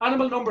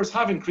 animal numbers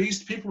have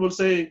increased. People will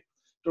say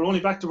they're only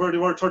back to where they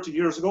were 30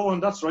 years ago,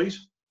 and that's right.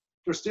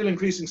 They're still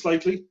increasing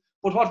slightly.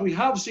 But what we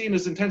have seen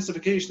is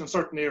intensification in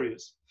certain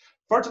areas.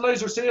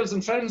 Fertilizer sales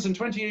and trends in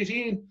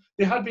 2018,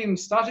 they had been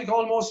static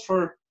almost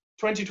for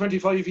 20,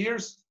 25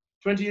 years.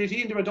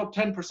 2018, they went up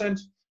 10%.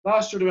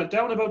 Last year, they went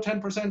down about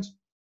 10%.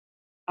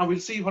 And we'll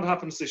see what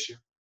happens this year.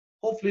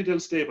 Hopefully, they'll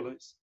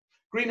stabilize.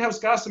 Greenhouse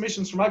gas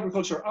emissions from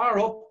agriculture are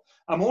up.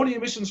 Ammonia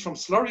emissions from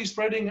slurry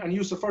spreading and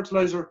use of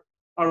fertilizer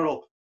are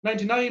up.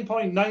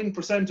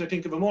 99.9%, I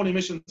think, of ammonia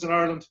emissions in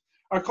Ireland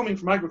are coming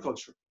from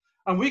agriculture.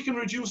 And we can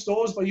reduce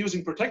those by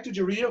using protected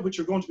urea, which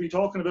we're going to be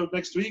talking about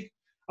next week,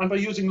 and by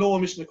using low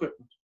emission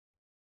equipment.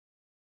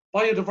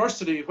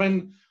 Biodiversity,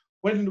 when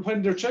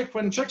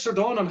checks are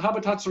done on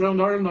habitats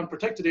around Ireland on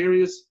protected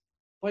areas,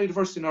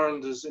 biodiversity in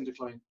Ireland is in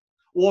decline.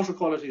 Water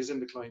quality is in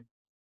decline.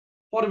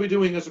 What are we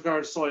doing as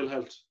regards soil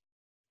health?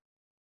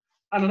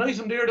 And an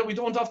item there that we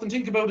don't often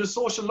think about is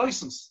social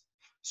license.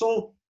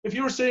 So if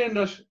you're saying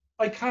that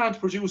I can't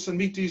produce and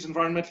meet these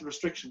environmental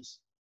restrictions,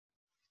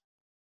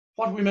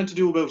 what are we meant to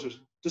do about it?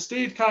 The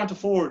state can't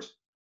afford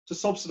to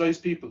subsidize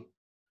people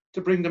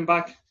to bring them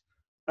back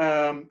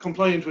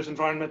compliant with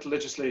environmental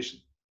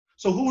legislation.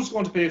 So who's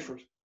going to pay for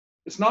it?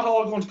 It's not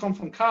all going to come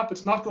from CAP.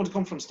 It's not going to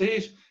come from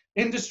state.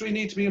 Industry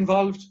needs to be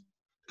involved.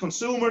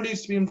 Consumer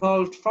needs to be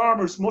involved.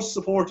 Farmers must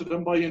support it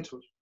and buy into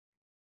it.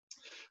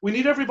 We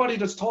need everybody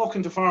that's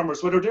talking to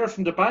farmers, whether they're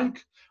from the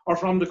bank or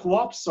from the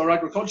co-ops or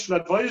agricultural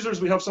advisors.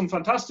 We have some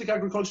fantastic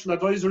agricultural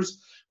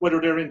advisors, whether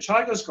they're in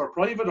Teagasc or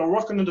private or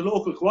working in the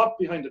local co-op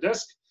behind the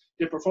desk.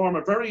 They perform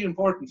a very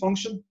important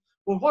function.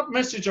 But what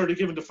message are they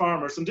giving to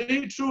farmers? And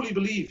they truly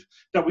believe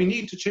that we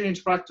need to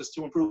change practice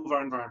to improve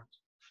our environment.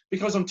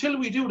 Because until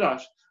we do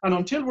that, and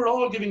until we're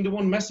all giving the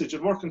one message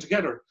and working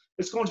together,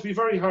 it's going to be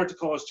very hard to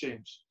cause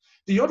change.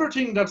 The other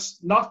thing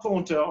that's not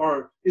going to,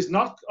 or is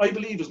not, I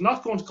believe, is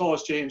not going to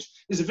cause change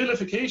is a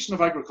vilification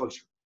of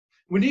agriculture.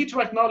 We need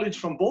to acknowledge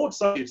from both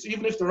sides,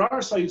 even if there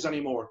are sides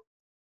anymore,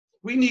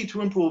 we need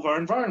to improve our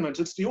environment.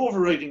 It's the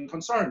overriding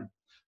concern.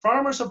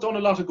 Farmers have done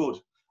a lot of good.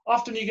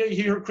 Often you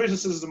hear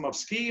criticism of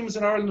schemes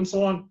in Ireland and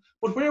so on,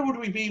 but where would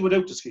we be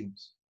without the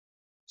schemes?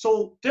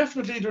 So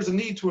definitely there's a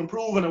need to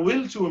improve and a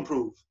will to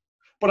improve,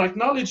 but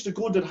acknowledge the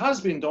good that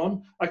has been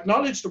done,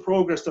 acknowledge the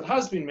progress that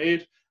has been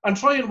made, and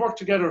try and work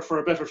together for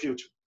a better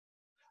future.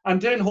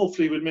 And then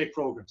hopefully we'll make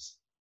progress.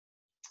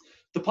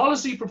 The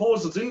policy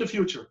proposals in the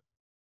future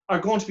are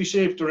going to be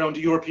shaped around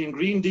the European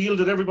Green Deal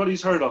that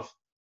everybody's heard of.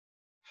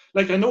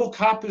 Like, I know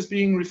CAP is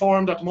being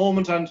reformed at the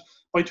moment, and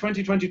by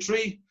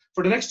 2023,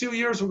 for the next 2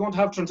 years, we're going to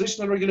have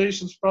transitional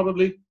regulations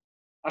probably.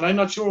 And I'm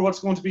not sure what's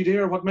going to be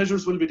there, what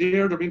measures will be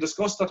there. They're being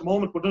discussed at the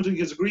moment, but nothing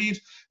is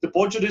agreed. The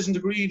budget isn't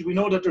agreed. We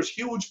know that there's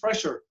huge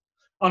pressure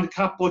on the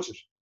CAP budget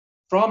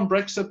from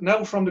Brexit,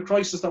 now from the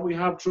crisis that we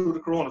have through the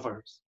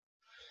coronavirus.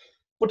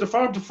 But the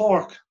farm to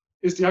fork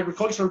is the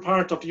agricultural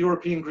part of the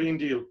European Green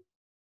Deal.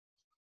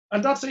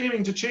 And that's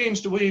aiming to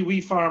change the way we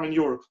farm in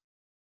Europe.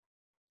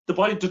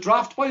 The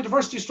draft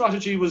biodiversity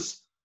strategy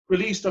was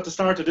released at the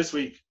start of this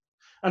week.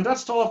 And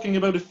that's talking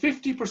about a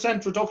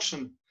 50%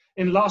 reduction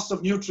in loss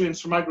of nutrients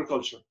from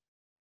agriculture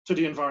to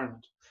the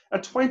environment, a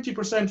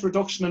 20%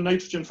 reduction in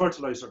nitrogen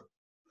fertilizer,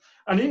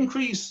 an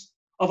increase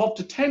of up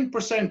to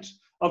 10%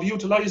 of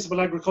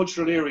utilizable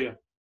agricultural area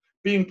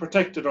being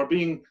protected or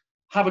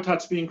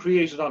habitats being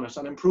created on it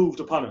and improved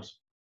upon it.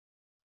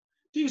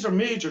 These are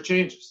major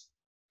changes.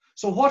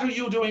 So what are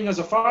you doing as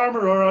a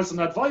farmer or as an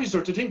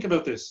advisor to think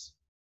about this?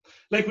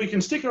 Like, we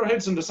can stick our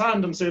heads in the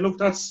sand and say, look,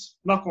 that's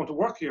not going to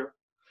work here.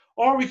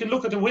 Or we can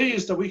look at the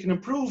ways that we can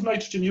improve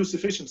nitrogen use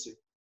efficiency.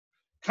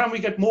 Can we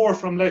get more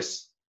from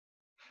less?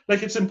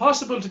 Like, it's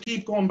impossible to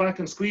keep going back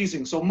and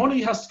squeezing. So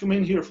money has to come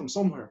in here from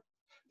somewhere.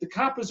 The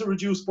CAP is a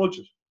reduced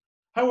budget.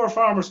 How are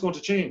farmers going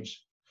to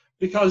change?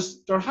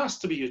 Because there has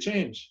to be a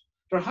change.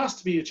 There has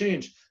to be a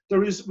change.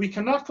 We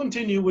cannot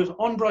continue with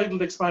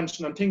unbridled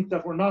expansion and think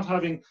that we're not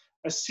having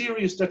a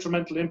serious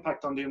detrimental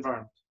impact on the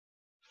environment.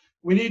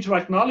 We need to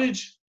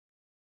acknowledge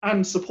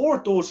and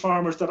support those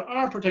farmers that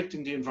are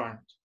protecting the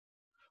environment.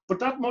 But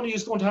that money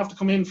is going to have to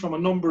come in from a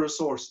number of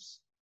sources.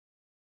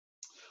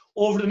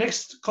 Over the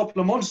next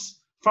couple of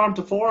months, farm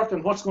to fork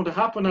and what's going to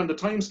happen and the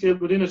timescale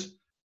within it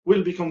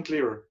will become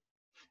clearer.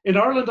 In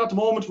Ireland at the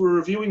moment, we're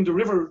reviewing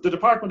the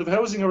Department of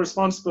Housing are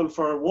responsible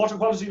for water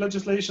quality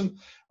legislation,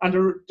 and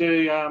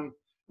the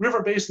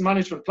River Basin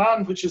Management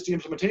Plan, which is the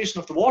implementation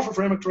of the Water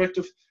Framework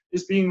Directive,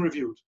 is being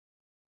reviewed.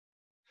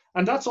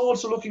 And that's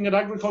also looking at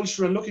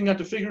agriculture and looking at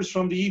the figures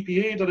from the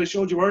EPA that I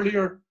showed you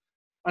earlier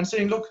and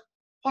saying, look,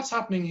 what's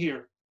happening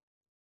here?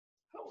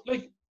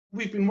 Like,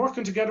 we've been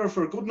working together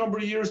for a good number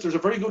of years. There's a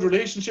very good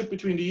relationship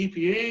between the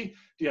EPA,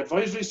 the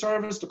Advisory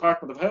Service,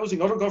 Department of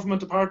Housing, other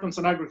government departments,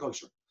 and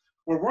agriculture.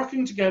 We're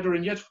working together,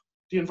 and yet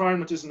the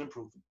environment isn't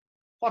improving.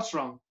 What's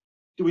wrong?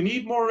 Do we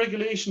need more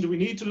regulation? Do we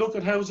need to look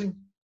at housing?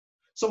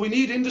 So we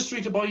need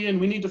industry to buy in.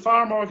 We need the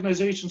farm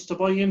organisations to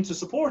buy in to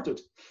support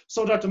it,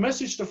 so that the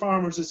message to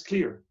farmers is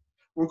clear.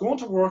 We're going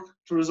to work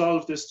to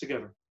resolve this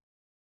together.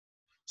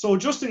 So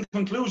just in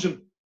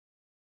conclusion,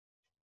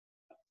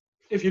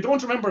 if you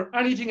don't remember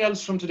anything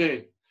else from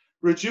today,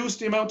 reduce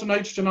the amount of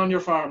nitrogen on your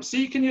farm.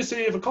 See, can you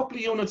save a couple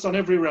of units on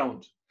every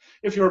round?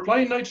 If you're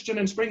applying nitrogen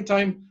in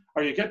springtime,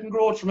 are you getting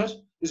growth from it?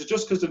 Is it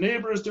just because the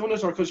neighbour is doing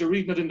it or because you're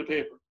reading it in the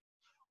paper?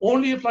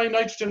 Only apply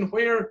nitrogen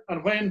where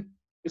and when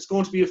it's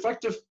going to be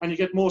effective and you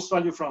get most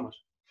value from it.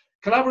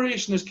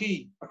 Collaboration is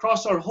key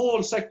across our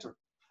whole sector.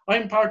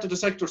 I'm part of the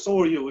sector,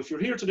 so are you. If you're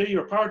here today,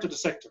 you're part of the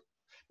sector.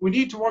 We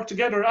need to work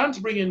together and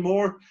to bring in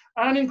more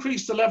and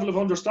increase the level of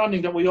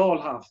understanding that we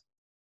all have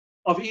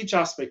of each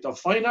aspect of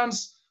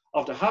finance,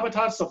 of the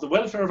habitats, of the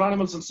welfare of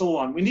animals, and so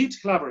on. We need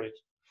to collaborate.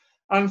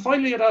 And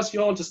finally, I'd ask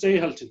you all to stay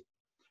healthy.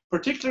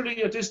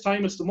 Particularly at this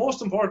time, it's the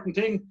most important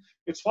thing.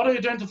 It's what I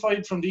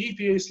identified from the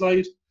EPA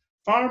slide.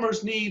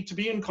 Farmers need to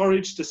be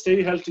encouraged to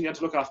stay healthy and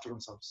to look after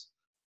themselves.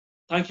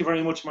 Thank you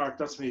very much, Mark.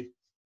 That's me.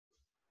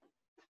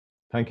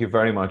 Thank you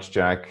very much,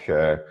 Jack.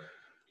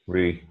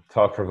 Really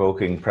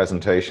thought-provoking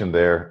presentation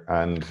there,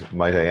 and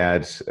might I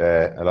add,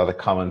 a lot of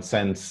common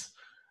sense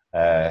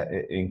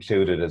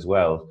included as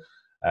well.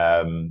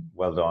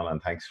 Well done,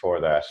 and thanks for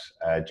that.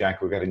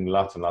 Jack, we're getting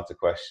lots and lots of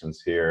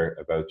questions here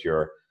about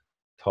your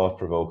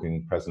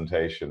thought-provoking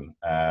presentation.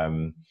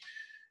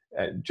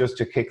 Just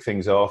to kick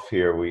things off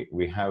here,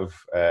 we have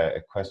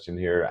a question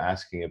here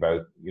asking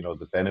about, you know,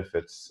 the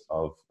benefits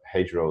of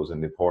hedgerows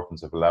and the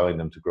importance of allowing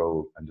them to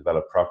grow and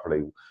develop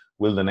properly.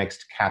 Will the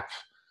next CAP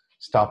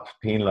stop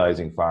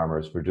penalising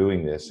farmers for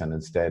doing this and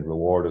instead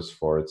reward us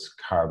for its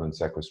carbon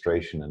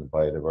sequestration and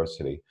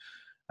biodiversity?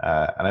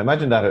 And I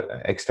imagine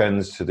that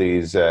extends to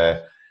these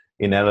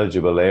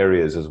ineligible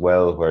areas as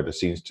well, where there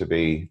seems to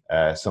be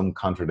some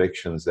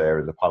contradictions there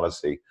in the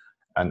policy.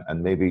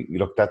 And maybe,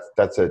 look,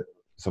 that's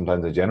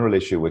sometimes a general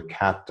issue with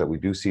CAP, that we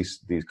do see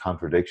these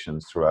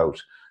contradictions throughout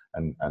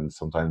and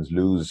sometimes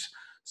lose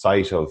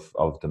sight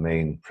of the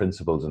main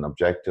principles and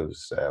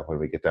objectives when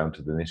we get down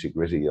to the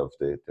nitty-gritty of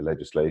the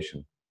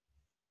legislation.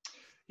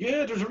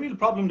 Yeah, there's a real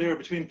problem there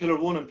between Pillar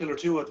 1 and Pillar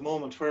 2 at the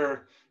moment,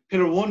 where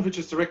Pillar 1, which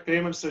is direct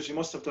payments, says you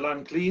must have the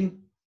land clean.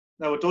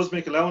 Now, it does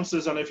make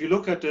allowances, and if you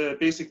look at the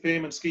basic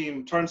payment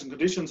scheme terms and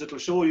conditions, it'll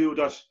show you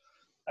that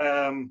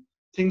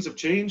things have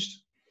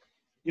changed.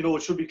 You know,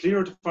 it should be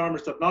clear to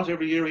farmers that not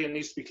every area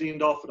needs to be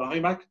cleaned off with a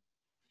HIMAC,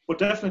 but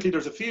definitely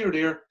there's a fear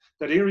there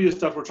that areas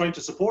that we're trying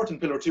to support in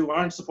Pillar 2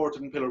 aren't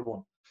supported in Pillar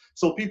 1.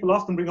 So people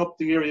often bring up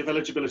the area of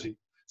eligibility.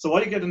 So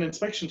I get an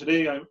inspection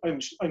today,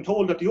 I'm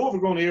told that the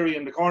overgrown area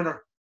in the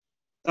corner,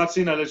 that's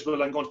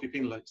ineligible and going to be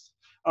penalised.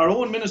 Our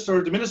own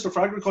minister, the Minister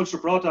for Agriculture,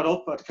 brought that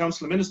up at the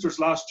Council of Ministers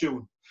last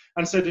June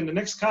and said in the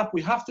next CAP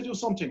we have to do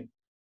something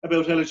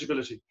about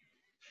eligibility.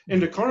 In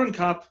the current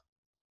CAP,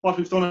 what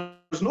we've done,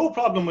 there's no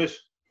problem with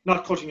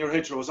not cutting your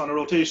hedgerows on a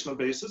rotational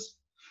basis.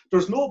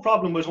 There's no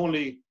problem with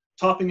only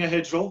topping a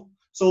hedgerow.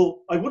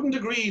 So I wouldn't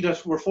agree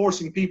that we're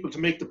forcing people to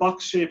make the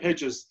box-shaped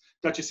hedges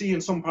that you see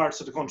in some parts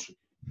of the country.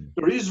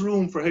 There is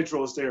room for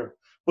hedgerows there,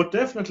 but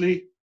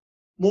definitely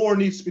more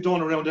needs to be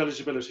done around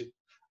eligibility.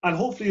 And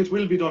hopefully it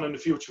will be done in the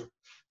future.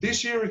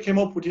 This year it came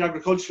up with the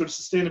Agricultural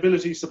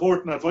Sustainability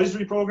Support and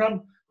Advisory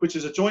Programme, which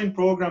is a joint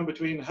programme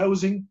between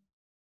housing,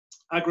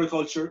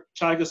 agriculture,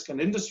 Teagasc and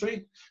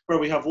industry, where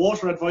we have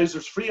water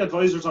advisors, free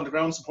advisors on the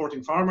ground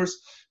supporting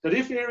farmers, that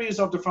if areas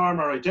of the farm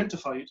are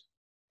identified,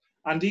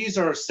 and these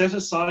are set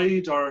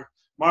aside or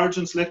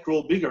margins let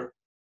grow bigger,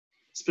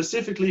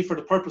 specifically for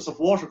the purpose of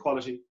water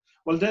quality,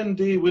 well then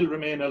they will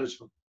remain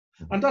eligible.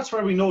 And that's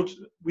where we know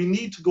we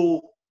need to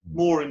go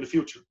more in the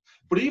future.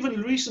 But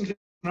even recently,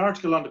 an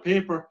article on the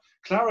paper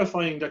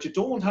clarifying that you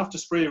don't have to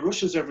spray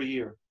rushes every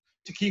year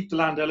to keep the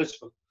land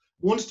eligible.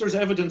 Once there's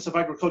evidence of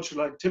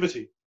agricultural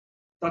activity,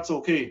 that's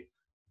okay,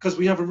 because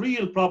we have a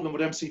real problem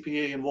with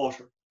MCPA in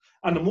water.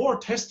 And the more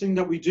testing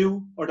that we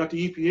do, or that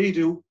the EPA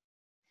do,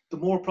 the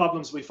more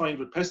problems we find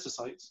with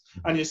pesticides.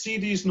 And you see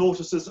these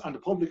notices and the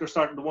public are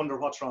starting to wonder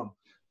what's wrong.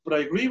 But I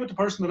agree with the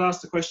person that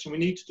asked the question, we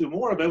need to do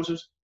more about it.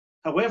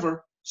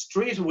 However,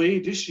 straight away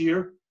this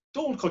year,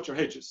 don't cut your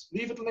hedges.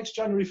 Leave it till next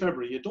January,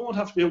 February. You don't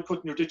have to be out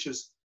cutting your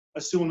ditches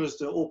as soon as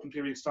the open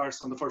period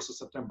starts on the 1st of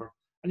September.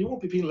 And you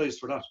won't be penalised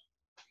for that.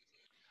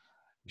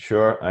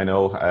 Sure, I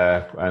know.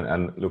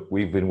 And look,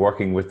 we've been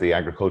working with the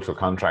agricultural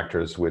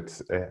contractors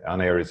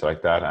on areas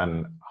like that.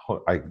 And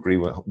I agree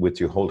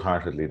with you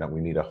wholeheartedly that we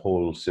need a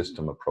whole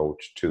system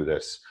approach to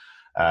this.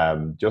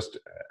 Just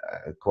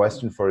a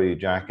question for you,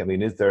 Jack. I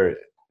mean, is there,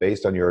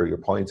 based on your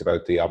points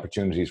about the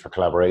opportunities for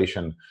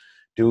collaboration,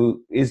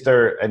 is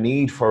there a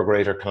need for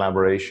greater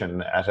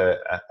collaboration at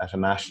a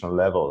national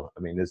level? I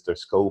mean, is there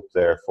scope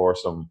there for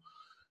some,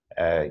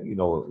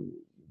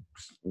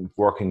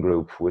 working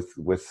group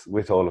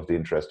with all of the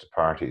interested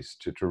parties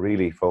to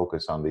really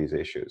focus on these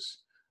issues?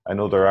 I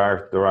know there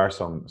are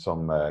some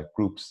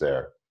groups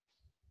there.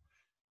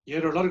 Yeah,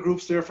 there are a lot of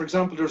groups there. For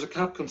example, there's a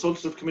CAP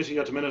consultative committee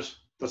at the minute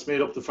that's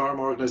made up of the farm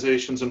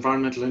organisations,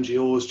 environmental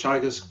NGOs,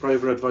 Teagasc,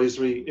 private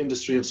advisory,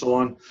 industry and so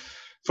on.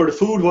 For the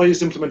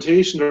food-wise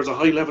implementation, there's a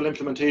high-level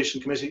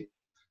implementation committee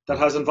that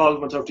has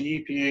involvement of the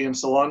EPA and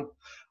so on.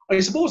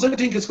 I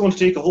think it's going to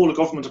take a whole of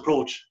government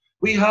approach.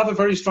 We have a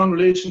very strong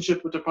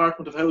relationship with the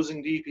Department of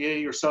Housing, the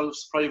EPA,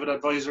 yourselves, private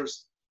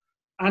advisors,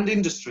 and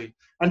industry.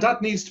 And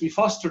that needs to be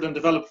fostered and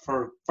developed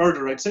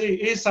further. I'd say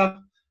ASAP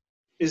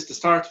is the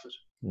start of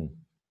it.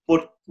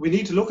 But we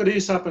need to look at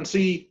ASAP and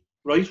see,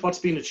 right, what's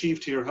been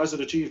achieved here. Has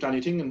it achieved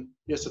anything? And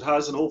yes, it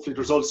has, and hopefully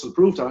the results will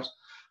prove that.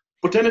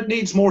 But then it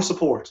needs more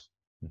support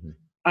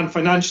and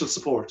financial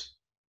support,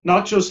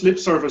 not just lip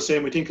service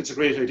saying we think it's a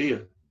great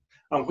idea.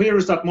 And where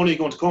is that money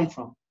going to come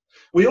from?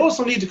 We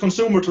also need the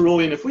consumer to row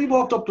in. If we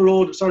walked up the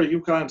road, sorry,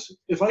 you can't.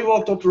 If I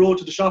walked up the road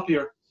to the shop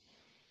here,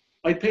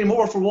 I'd pay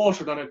more for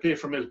water than I'd pay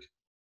for milk.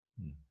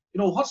 You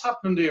know, what's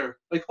happening there?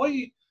 Like, why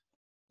is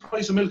the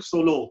price of milk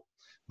so low?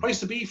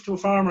 Price of beef to a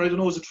farmer, I don't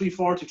know, is it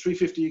 $3.40,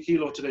 $3.50 a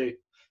kilo today?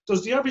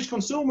 Does the average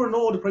consumer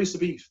know the price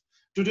of beef?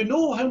 Do they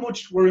know how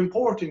much we're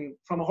importing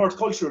from a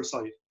horticultural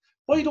side?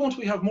 Why don't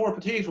we have more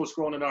potatoes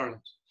grown in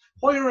Ireland?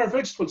 Why are our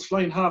vegetables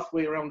flying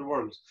halfway around the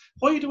world?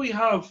 Why do we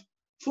have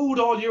food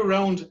all year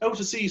round, out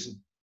of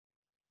season?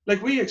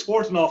 Like, we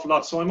export an awful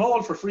lot, so I'm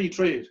all for free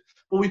trade.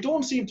 But we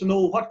don't seem to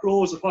know what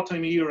grows at what time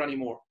of year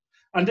anymore.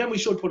 And then we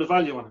should put a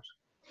value on it.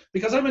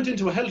 Because I went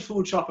into a health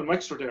food shop in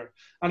Wexford there,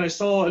 and I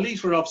saw a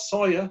litre of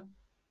soya,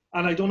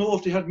 and I don't know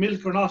if they had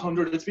milk or not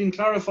under it. It's been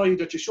clarified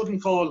that you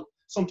shouldn't call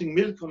something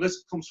milk unless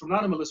it comes from an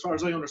animal, as far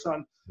as I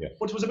understand. Yeah.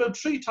 But it was about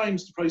 3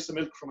 times the price of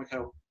milk from a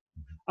cow.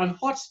 And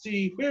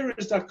where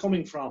is that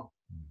coming from?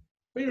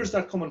 Where is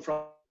that coming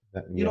from?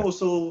 Yeah. You know,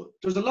 so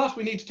there's a lot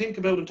we need to think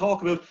about and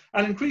talk about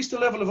and increase the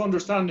level of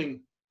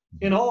understanding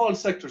in all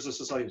sectors of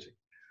society.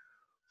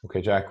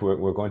 Okay, Jack,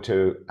 we're going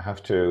to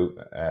have to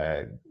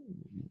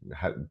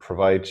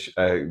provide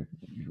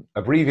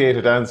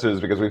abbreviated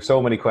answers because we have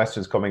so many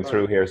questions coming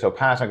through here. So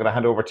Pat, I'm going to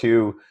hand over to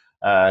you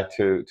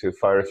to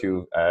fire a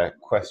few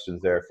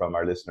questions there from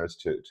our listeners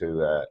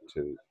to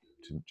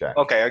Jack.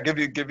 Okay, I'll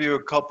give you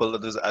a couple.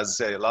 There's, as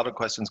I say, a lot of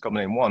questions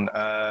coming in. One,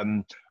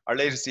 our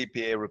latest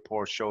EPA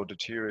report showed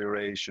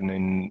deterioration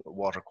in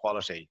water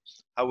quality.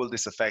 How will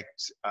this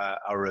affect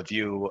our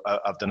review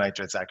of the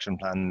Nitrates Action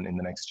Plan in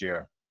the next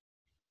year?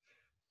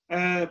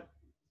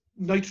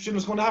 Nitrogen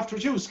is going to have to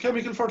reduce.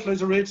 Chemical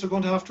fertilizer rates are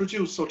going to have to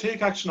reduce. So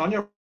take action on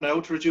your now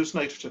to reduce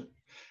nitrogen.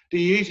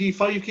 The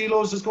 85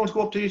 kilos is going to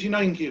go up to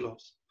 89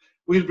 kilos.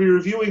 We'll be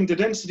reviewing the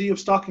density of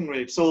stocking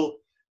rates. So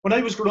when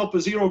I was growing up,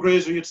 a zero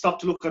grazer, you'd stop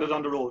to look at it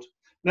on the road.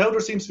 Now there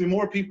seems to be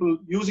more people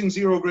using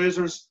zero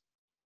grazers,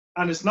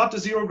 and it's not the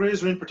zero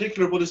grazer in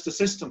particular, but it's the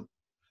system.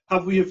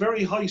 Have we a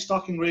very high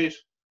stocking rate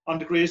on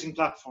the grazing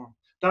platform?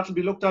 That'll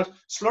be looked at.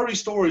 Slurry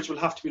storage will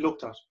have to be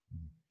looked at.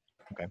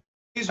 Okay.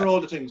 these are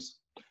all the things.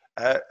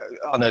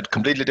 On a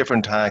completely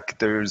different tack,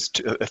 there's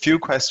a few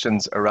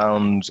questions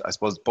around, I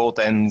suppose, both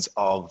ends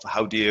of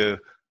how do you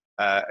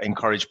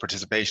encourage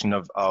participation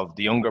of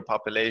the younger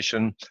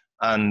population,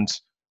 and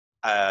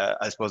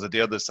I suppose at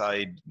the other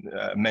side,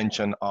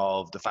 mention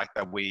of the fact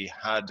that we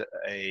had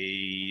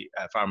a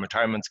farm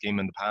retirement scheme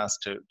in the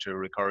past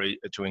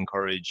to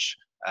encourage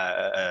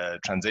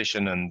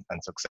transition and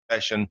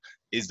succession.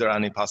 Is there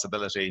any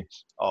possibility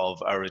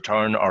of a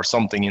return or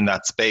something in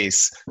that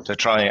space to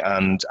try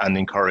and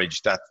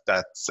encourage that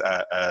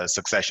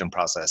succession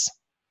process?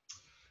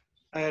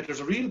 There's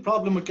a real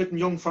problem with getting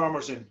young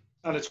farmers in.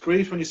 And it's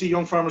great when you see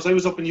young farmers. I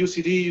was up in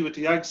UCD with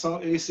the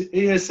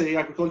ASA,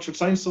 Agricultural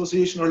Science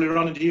Association, earlier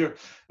on in the year,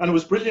 and it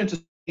was brilliant to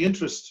see the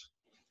interest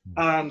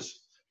and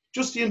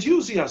just the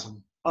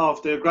enthusiasm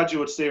of the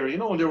graduates there, you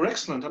know, and they were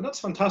excellent, and that's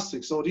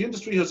fantastic. So the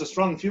industry has a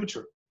strong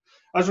future.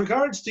 As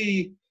regards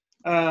the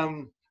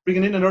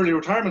bringing in an early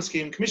retirement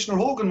scheme, Commissioner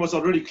Hogan was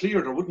already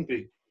clear there wouldn't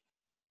be.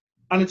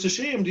 And it's a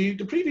shame, the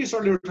previous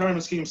early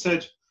retirement scheme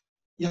said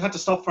you had to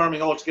stop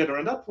farming altogether,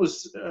 and that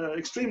was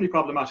extremely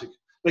problematic.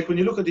 Like when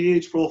you look at the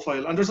age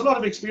profile, and there's a lot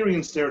of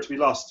experience there to be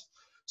lost.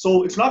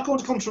 So it's not going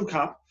to come through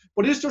CAP,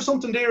 but is there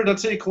something there that,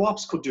 say,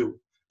 co-ops could do?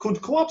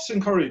 Could co-ops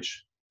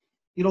encourage,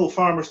 you know,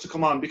 farmers to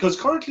come on?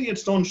 Because currently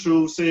it's done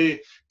through,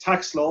 say,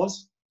 tax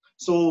laws.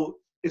 So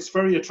it's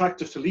very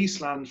attractive to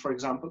lease land, for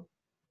example.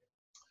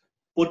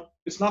 But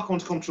it's not going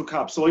to come through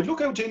CAP. So I'd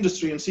look out to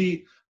industry and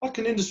see what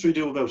can industry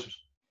do about it.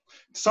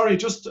 Sorry,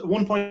 just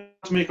one point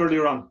to make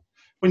earlier on.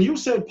 When you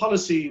said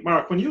policy,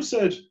 Mark, when you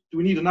said, do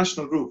we need a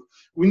national group?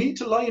 We need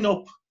to line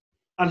up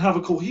and have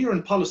a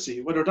coherent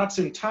policy, whether that's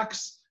in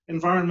tax,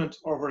 environment,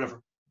 or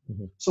wherever.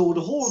 Mm-hmm. So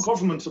the whole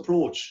government's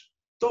approach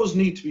does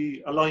need to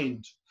be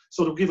aligned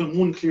so that we're given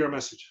one clear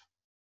message.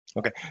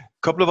 Okay, a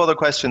couple of other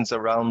questions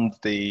around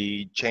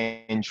the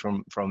change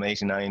from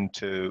 89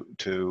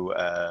 from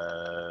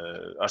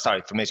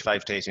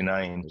 85 to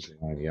 89.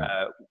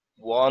 Yeah.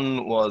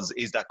 One was,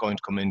 is that going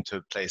to come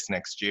into place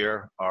next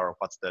year, or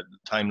what's the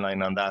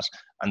timeline on that?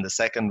 And the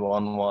second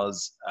one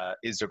was,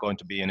 is there going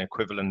to be an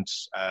equivalent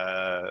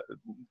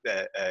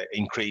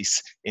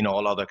increase in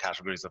all other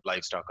categories of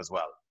livestock as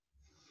well?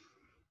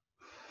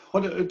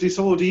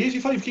 So the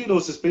 85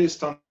 kilos is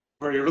based on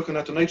where you're looking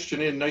at the nitrogen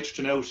in,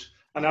 nitrogen out,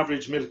 and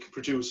average milk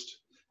produced.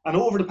 And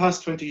over the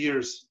past 20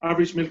 years,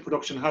 average milk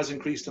production has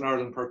increased in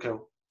Ireland per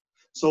cow.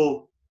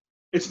 So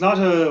it's not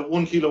a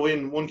 1 kilo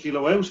in, 1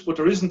 kilo out, but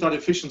there isn't that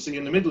efficiency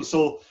in the middle.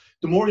 So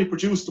the more you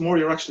produce, the more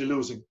you're actually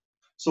losing.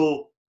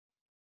 So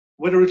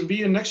whether it'll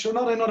be in next year or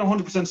not, I'm not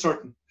 100%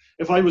 certain.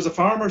 If I was a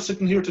farmer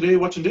sitting here today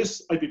watching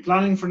this, I'd be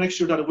planning for next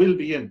year that it will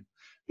be in,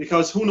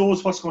 because who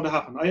knows what's going to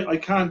happen. I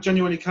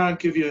genuinely can't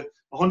give you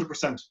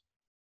 100%,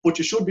 but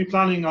you should be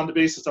planning on the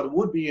basis that it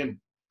would be in,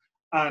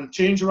 and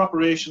change your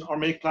operation or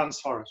make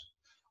plans for it.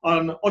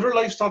 On other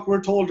livestock,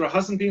 we're told there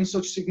hasn't been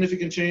such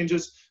significant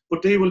changes,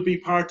 but they will be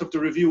part of the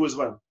review as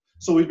well.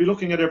 So we'll be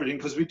looking at everything,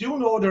 because we do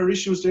know there are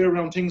issues there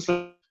around things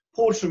like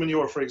poultry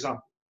manure, for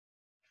example,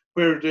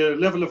 where the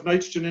level of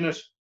nitrogen in it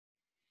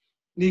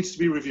needs to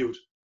be reviewed.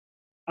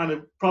 And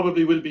it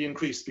probably will be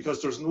increased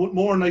because there's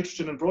more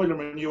nitrogen in broiler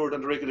manure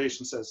than the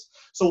regulation says.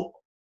 So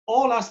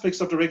all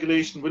aspects of the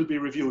regulation will be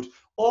reviewed.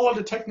 All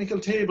the technical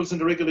tables in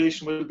the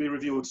regulation will be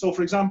reviewed. So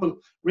for example,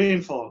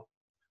 rainfall.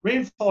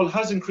 Rainfall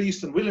has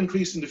increased and will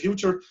increase in the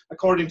future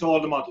according to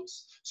all the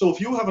models. So if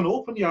you have an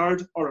open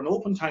yard or an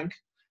open tank,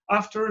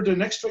 after the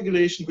next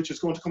regulation, which is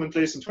going to come in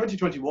place in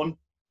 2021,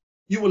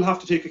 you will have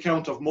to take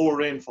account of more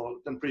rainfall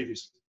than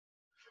previously.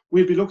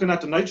 We'll be looking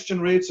at the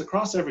nitrogen rates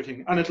across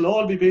everything, and it'll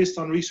all be based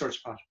on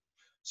research pattern.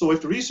 So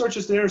if the research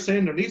is there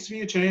saying there needs to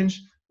be a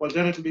change, well,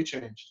 then it'll be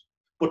changed.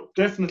 But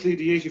definitely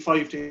the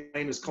 85 to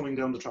 89 is coming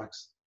down the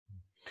tracks.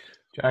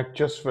 Jack,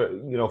 just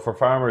for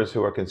farmers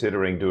who are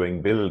considering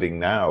doing building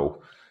now,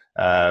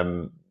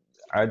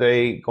 are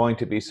they going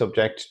to be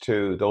subject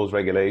to those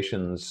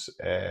regulations?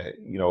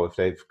 If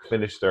they've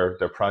finished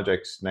their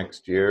projects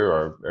next year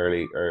or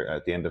early or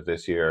at the end of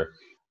this year,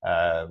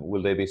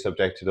 will they be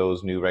subject to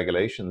those new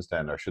regulations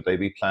then, or should they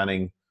be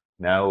planning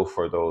now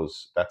for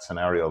that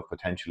scenario of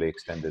potentially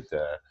extended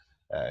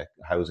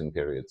housing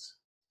periods?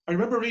 I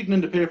remember reading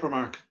in the paper,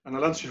 Mark, and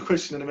I'll answer your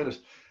question in a minute.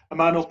 A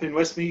man up in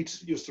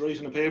Westmeath used to write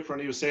in a paper,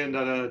 and he was saying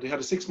that they had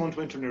a 6-month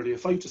winter, nearly a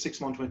 5 to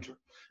 6 month winter,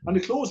 and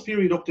the closed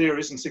period up there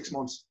isn't 6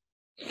 months.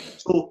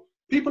 So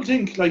people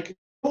think like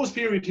closed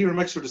period here in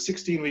Wexford is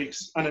 16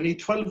 weeks, and I need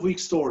 12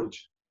 weeks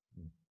storage.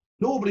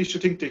 Nobody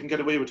should think they can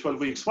get away with 12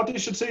 weeks. What they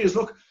should say is,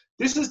 look,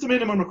 this is the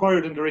minimum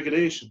required in the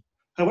regulation.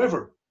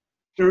 However,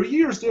 there are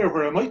years there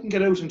where I mightn't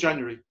get out in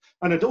January,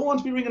 and I don't want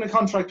to be ringing a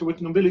contractor with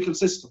an umbilical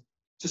system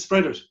to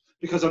spread it,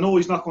 because I know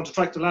he's not going to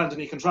track the land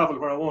and he can travel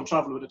where I won't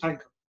travel with a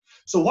tanker.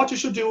 So what you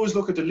should do is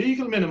look at the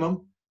legal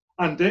minimum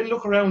and then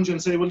look around you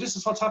and say, well, this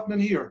is what's happening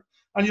here.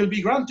 And you'll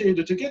be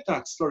granted to get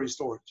that slurry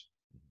storage.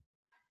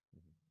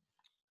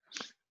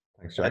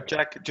 Thanks, Jack.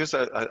 Jack, just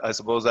I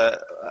suppose a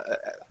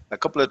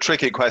couple of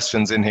tricky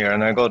questions in here,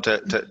 and I'm going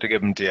to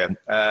give them to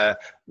you.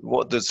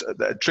 What does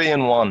 3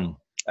 and 1?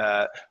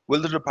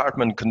 Will the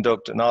department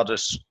conduct an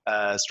audit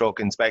stroke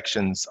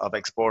inspections of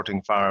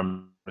exporting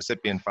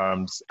recipient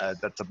farms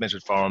that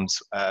submitted forms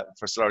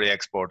for slurry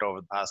export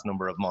over the past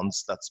number of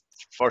months? That's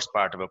the first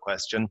part of a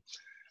question.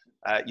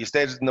 You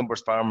stated the number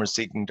of farmers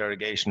seeking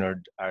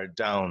derogation are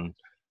down.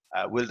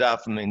 Will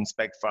DAFM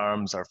inspect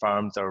farms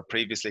that were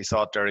previously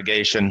sought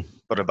derogation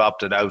but have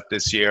opted out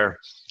this year?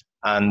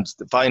 And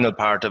the final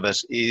part of it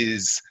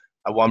is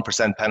a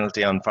 1%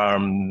 penalty on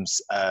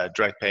farms'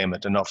 direct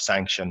payment, enough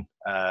sanction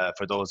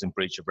for those in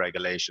breach of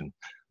regulation.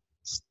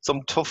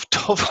 Some tough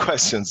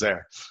questions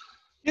there.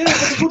 Yeah, but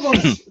the good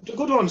ones. The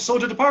good ones. So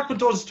the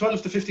department does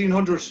 12 to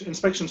 1,500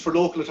 inspections for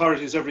local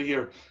authorities every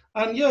year,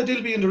 and yeah,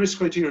 they'll be in the risk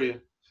criteria.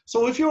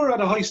 So if you're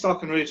at a high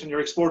stocking rate and you're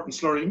exporting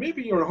slurry,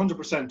 maybe you're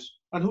 100%,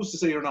 and who's to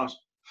say you're not?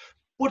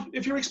 But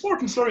if you're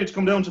exporting slurry to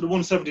come down to the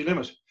 170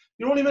 limit,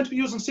 you're only meant to be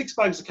using 6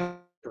 bags of carrier.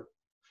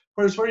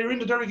 Whereas where you're in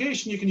the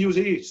derogation, you can use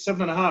 8,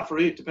 7.5 or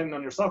 8, depending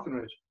on your stocking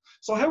rate.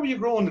 So how are you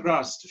growing the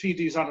grass to feed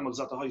these animals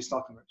at the high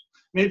stocking rate?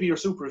 Maybe you're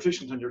super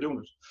efficient and you're doing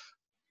it.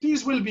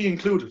 These will be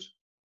included.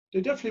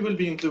 They definitely will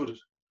be included.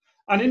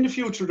 And in the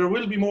future, there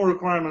will be more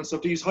requirements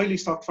of these highly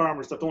stocked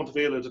farmers that don't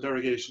avail of the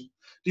derogation.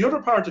 The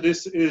other part of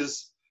this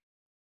is,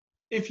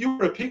 if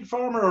you're a pig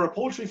farmer or a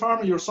poultry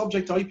farmer, you're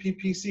subject to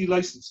IPPC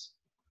license.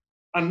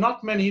 And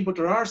not many, but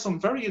there are some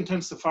very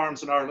intensive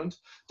farms in Ireland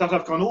that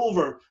have gone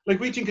over, like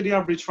we think of the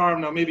average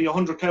farm now, maybe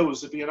 100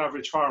 cows would be an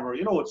average farmer.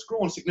 You know, it's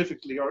grown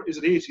significantly, or is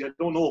it 80? I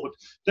don't know, but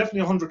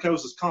definitely 100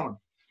 cows is common.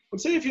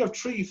 But say if you have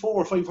 300,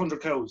 400,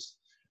 500 cows,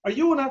 are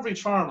you an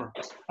average farmer?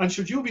 And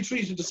should you be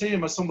treated the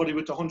same as somebody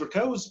with 100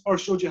 cows, or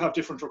should you have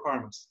different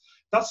requirements?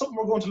 That's something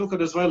we're going to look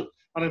at as well.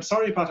 And I'm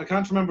sorry, Pat, I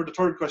can't remember the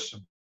third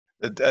question.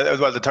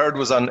 Well, the third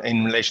was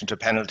in relation to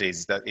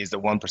penalties. That is the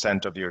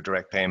 1% of your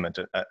direct payment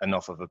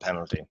enough of a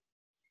penalty?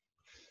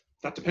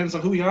 That depends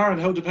on who you are and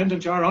how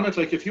dependent you are on it.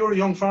 Like if you're a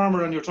young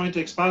farmer and you're trying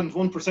to expand,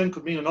 1%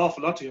 could mean an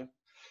awful lot to you.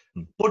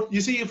 But you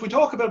see, if we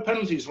talk about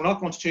penalties, we're not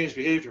going to change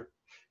behaviour.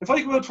 If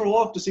I go out for a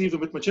walk this evening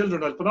with my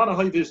children, I'll put on a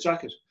high-vis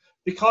jacket.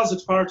 Because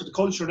it's part of the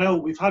culture now,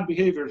 we've had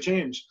behavioural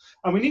change.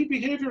 And we need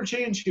behavioural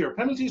change here.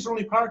 Penalties are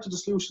only part of the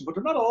solution, but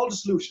they're not all the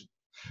solution.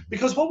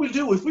 Because what we'll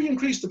do, if we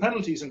increase the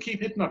penalties and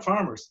keep hitting at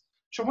farmers,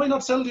 sure, why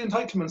not sell the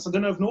entitlements and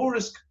then have no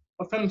risk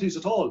of penalties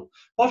at all?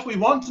 What we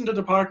want in the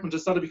department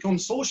is that it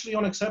becomes socially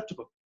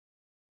unacceptable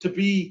to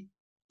be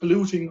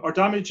polluting or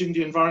damaging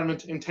the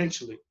environment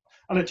intentionally.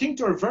 And I think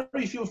there are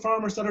very few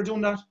farmers that are doing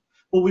that,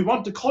 but we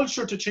want the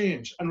culture to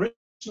change, and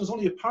regulation is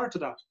only a part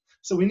of that.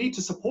 So we need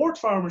to support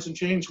farmers in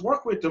change,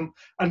 work with them,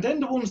 and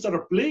then the ones that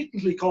are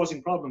blatantly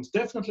causing problems,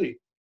 definitely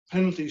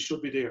penalties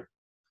should be there.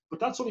 But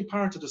that's only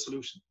part of the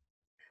solution.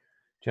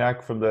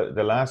 Jack, from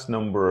the last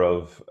number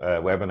of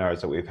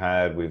webinars that we've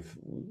had, we've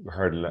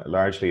heard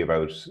largely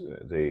about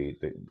the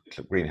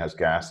greenhouse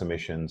gas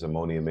emissions,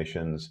 ammonia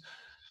emissions.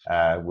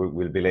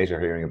 We'll be later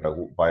hearing about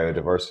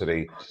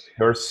biodiversity.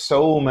 There are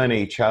so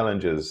many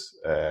challenges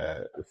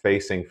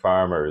facing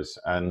farmers,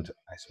 and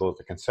I suppose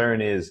the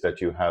concern is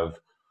that you have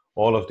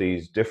all of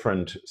these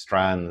different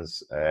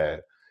strands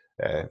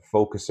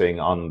focusing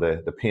on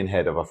the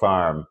pinhead of a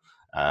farm,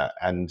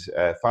 and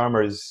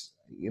farmers,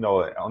 you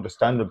know,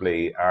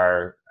 understandably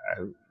are,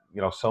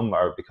 you know, some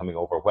are becoming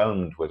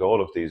overwhelmed with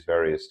all of these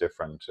various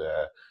different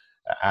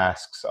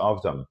asks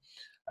of them.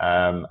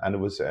 And it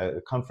was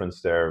a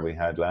conference there we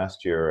had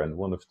last year, and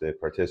one of the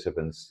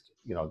participants,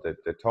 you know,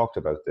 they talked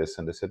about this,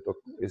 and they said, look,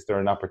 is there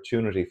an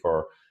opportunity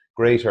for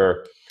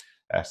greater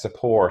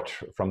support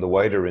from the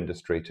wider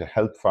industry to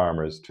help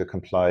farmers to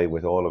comply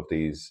with all of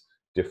these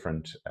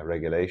different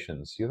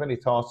regulations? Do you have any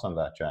thoughts on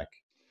that, Jack?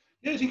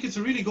 Yeah, I think it's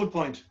a really good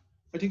point.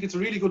 I think it's a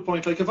really good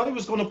point. Like if I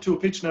was going up to a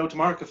pitch now to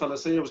mark a fella,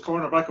 say I was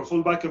cornerback or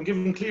fullback, I'm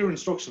giving clear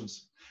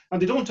instructions,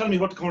 and they don't tell me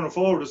what the corner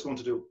forward is going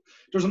to do.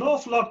 There's an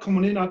awful lot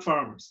coming in at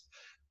farmers.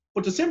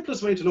 But the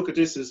simplest way to look at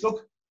this is,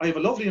 look, I have a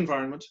lovely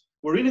environment.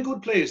 We're in a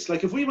good place.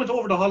 Like if we went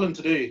over to Holland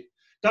today,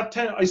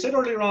 I said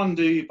earlier on,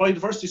 the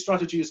biodiversity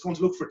strategy is going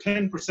to look for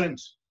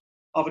 10%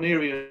 of an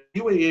area,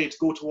 UAA, to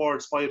go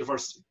towards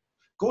biodiversity.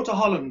 Go to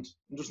Holland,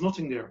 and there's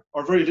nothing there,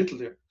 or very little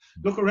there.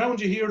 Look around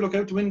you here, look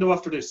out the window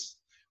after this.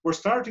 We're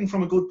starting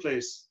from a good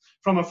place.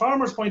 From a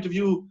farmer's point of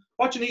view,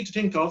 what you need to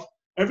think of,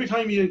 every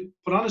time you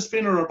put on a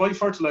spinner or buy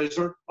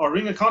fertilizer, or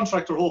ring a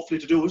contractor hopefully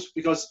to do it,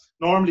 because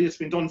normally it's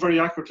been done very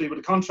accurately with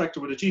a contractor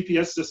with a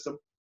GPS system,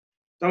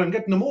 that I'm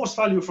getting the most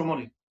value for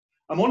money.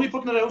 I'm only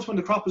putting it out when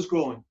the crop is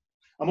growing.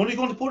 I'm only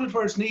going to put it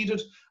where it's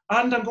needed,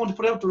 and I'm going to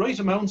put out the right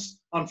amounts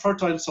on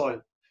fertile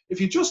soil.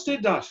 If you just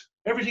did that,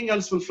 everything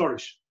else will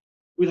flourish.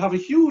 We'll have a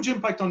huge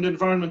impact on the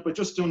environment by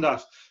just doing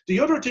that. The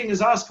other thing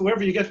is, ask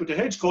whoever you get with the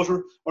hedge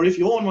cutter, or if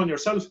you own one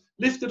yourself,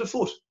 lift it a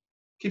foot.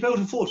 Keep out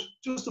a foot,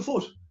 just a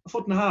foot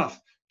and a half.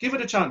 Give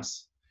it a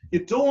chance.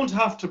 You don't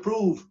have to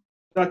prove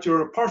that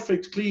you're a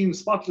perfect, clean,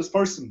 spotless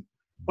person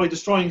by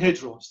destroying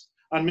hedgerows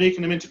and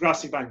making them into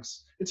grassy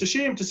banks. It's a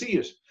shame to see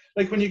it.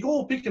 Like when you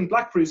go picking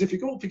blackberries, if you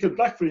go picking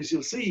blackberries,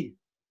 you'll see,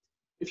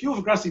 if you have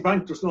a grassy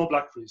bank, there's no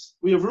blackberries.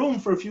 We have room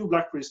for a few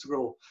blackberries to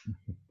grow.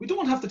 We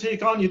don't have to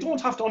take on, you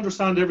don't have to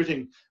understand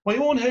everything. My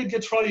own head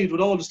gets fried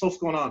with all the stuff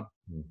going on.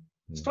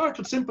 Start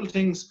with simple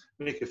things,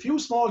 make a few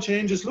small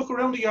changes, look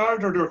around the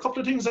yard, are there a couple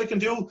of things I can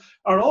do?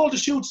 Are all the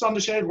chutes on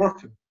the shed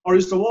working? Or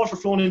is the water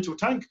flowing into a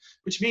tank,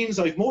 which means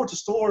I've more to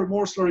store,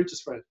 more slurry to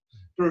spread?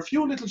 There are a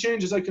few little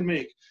changes I can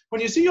make.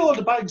 When you see all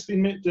the bags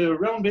being made, the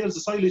round bales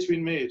of silage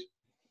being made,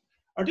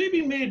 are they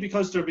being made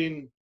because they're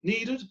being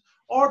needed,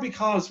 or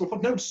because we're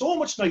putting out so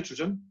much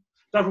nitrogen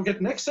that we're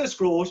getting excess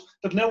growth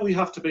that now we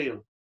have to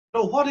bale?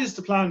 So what is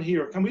the plan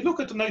here? Can we look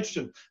at the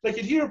nitrogen? Like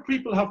you'd hear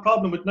people have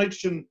problem with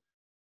nitrates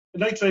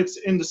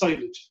in the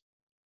silage.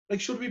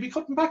 Like, should we be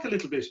cutting back a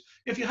little bit?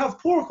 If you have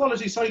poor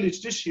quality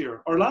silage this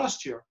year or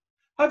last year,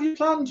 have you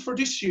planned for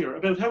this year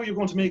about how you're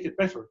going to make it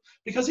better?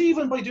 Because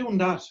even by doing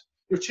that,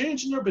 you're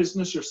changing your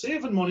business, you're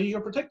saving money,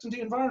 you're protecting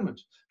the environment,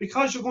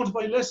 because you're going to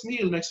buy less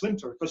meal next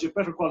winter because you have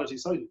better quality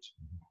silage.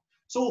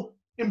 So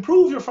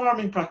improve your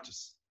farming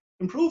practice.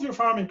 Improve your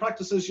farming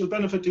practices, you'll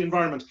benefit the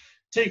environment.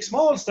 Take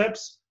small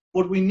steps,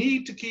 but we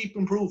need to keep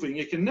improving.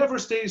 You can never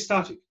stay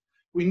static.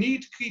 We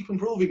need to keep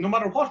improving, no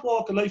matter what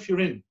walk of life you're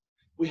in.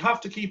 We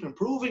have to keep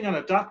improving and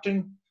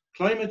adapting,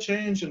 climate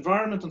change,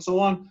 environment, and so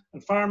on,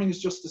 and farming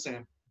is just the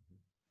same.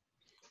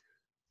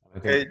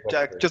 Okay,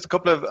 Jack, just a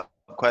couple of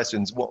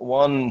questions.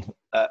 One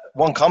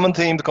common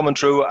theme coming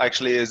through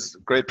actually is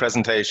great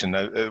presentation.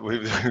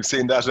 We've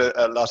seen that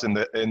a lot in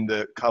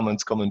the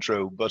comments coming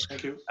through. But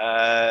thank you.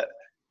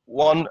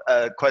 One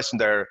question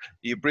there,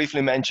 you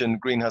briefly mentioned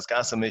greenhouse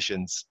gas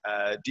emissions.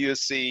 Do you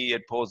see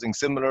it posing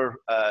similar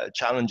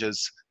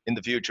challenges in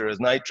the future as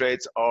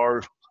nitrates,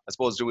 or I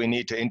suppose do we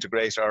need to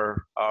integrate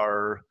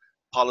our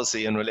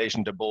policy in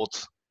relation to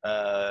both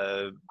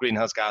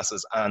greenhouse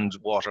gases and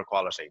water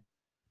quality?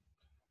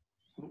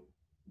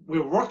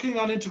 We're working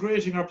on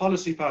integrating our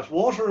policy, Pat.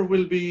 Water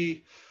will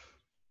be,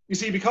 you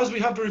see, because we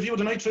have to review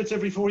the nitrates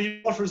every 4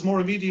 years, water is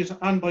more immediate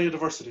and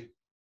biodiversity.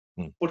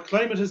 But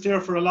climate is there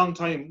for a long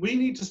time. We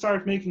need to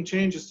start making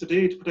changes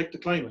today to protect the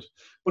climate.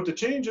 But the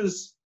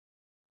changes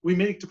we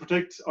make to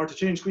protect or to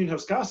change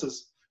greenhouse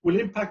gases will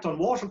impact on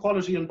water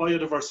quality and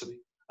biodiversity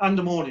and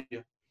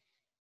ammonia.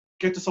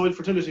 Get the soil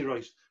fertility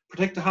right,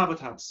 protect the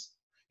habitats,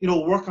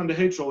 work on the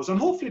hedgerows. And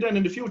hopefully then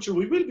in the future,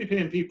 we will be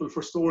paying people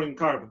for storing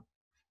carbon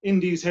in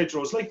these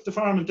hedgerows, like the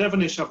farm in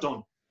Devonish have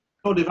done.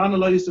 They've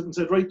analysed it and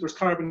said, right, there's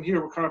carbon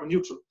here, we're carbon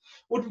neutral.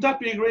 Wouldn't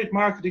that be a great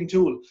marketing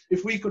tool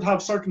if we could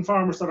have certain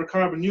farmers that are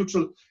carbon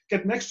neutral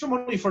getting extra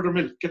money for their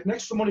milk, getting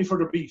extra money for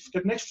their beef,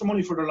 getting extra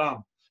money for their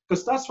lamb?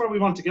 Because that's where we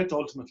want to get to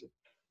ultimately.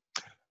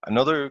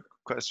 Another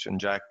question,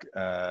 Jack.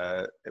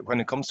 When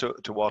it comes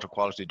to water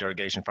quality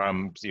derogation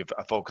farms, you've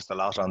focused a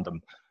lot on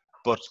them.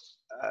 But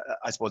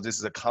I suppose this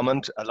is a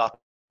comment, a lot.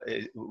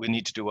 We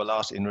need to do a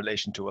lot in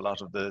relation to a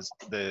lot of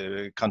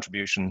the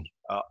contribution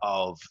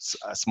of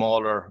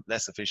smaller,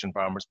 less efficient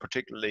farmers,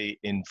 particularly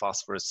in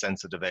phosphorus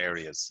sensitive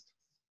areas.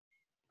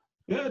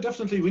 Yeah,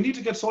 definitely. We need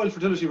to get soil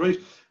fertility right.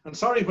 And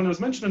sorry, when I was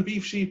mentioning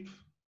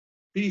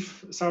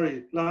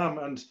lamb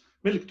and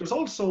milk, there's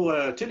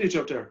also tillage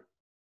out there.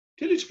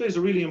 Tillage plays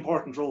a really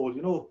important role,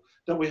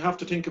 that we have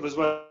to think of as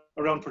well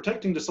around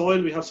protecting the soil.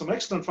 We have some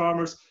excellent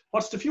farmers.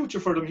 What's the future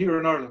for them here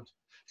in Ireland?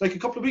 Like a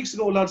couple of weeks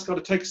ago, lads got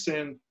a text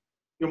saying,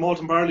 your malt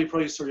and barley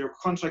price or your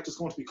contract is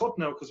going to be cut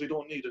now because we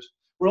don't need it.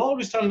 We're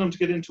always telling them to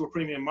get into a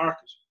premium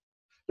market.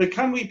 Like,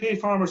 can we pay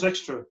farmers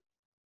extra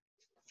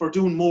for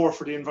doing more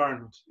for the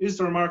environment? Is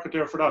there a market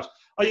there for that?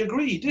 I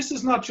agree. This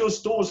is not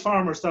just those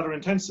farmers that are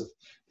intensive.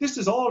 This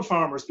is all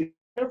farmers.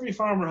 Every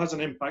farmer has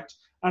an impact,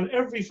 and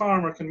every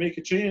farmer can make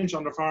a change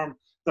on their farm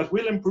that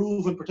will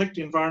improve and protect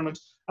the environment.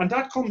 And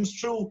that comes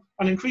through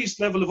an increased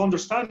level of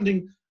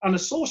understanding and a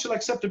social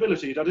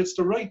acceptability that it's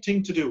the right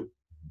thing to do.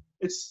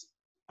 It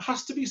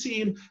has to be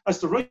seen as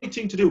the right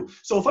thing to do.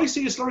 So if I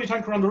see a slurry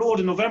tanker on the road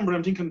in November,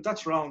 I'm thinking,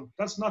 that's wrong.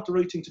 That's not the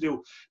right thing to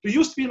do. There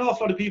used to be an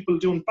awful lot of people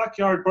doing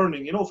backyard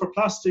burning, for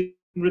plastic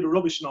and rid of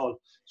rubbish and all.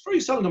 It's very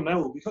seldom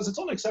now because it's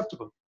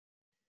unacceptable.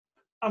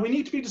 And we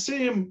need to be the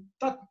same.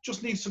 That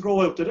just needs to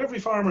grow out, that every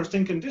farmer is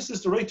thinking this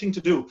is the right thing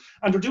to do.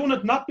 And they're doing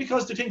it not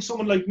because they think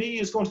someone like me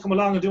is going to come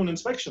along and do an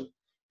inspection,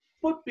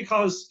 but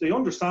because they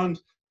understand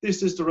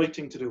this is the right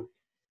thing to do.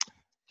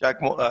 Jack,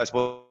 I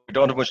suppose we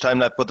don't have much time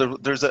left, but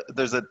there's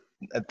a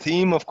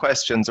theme of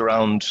questions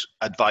around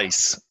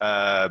advice.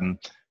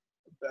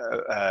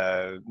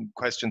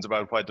 Questions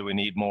about whether we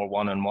need more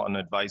one-on-one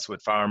advice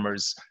with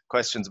farmers,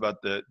 questions about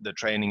the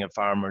training of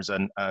farmers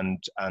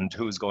and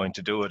who's going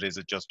to do it. Is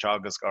it just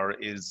Teagasc, or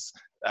is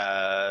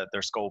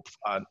there scope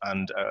and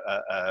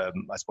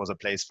I suppose a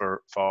place for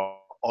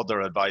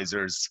other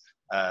advisors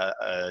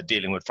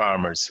dealing with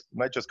farmers? You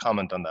might just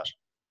comment on that.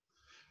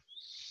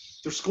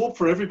 There's scope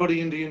for everybody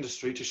in the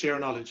industry to share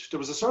knowledge. There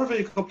was a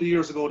survey a couple of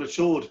years ago that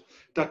showed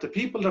that the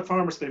people that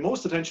farmers pay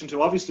most attention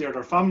to obviously are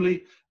their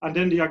family and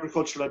then the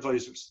agricultural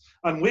advisors.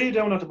 And way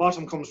down at the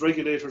bottom comes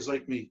regulators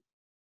like me.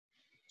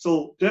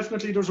 So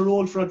definitely there's a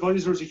role for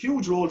advisors, a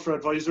huge role for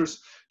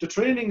advisors. The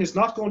training is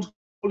not going to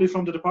fully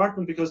from the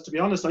department, because to be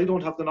honest, I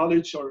don't have the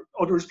knowledge, or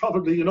others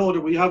probably, you know,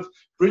 that we have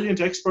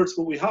brilliant experts,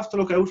 but we have to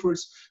look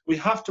outwards. We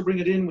have to bring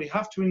it in. We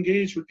have to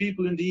engage with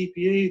people in the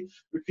EPA,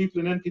 with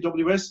people in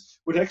NPWS,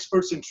 with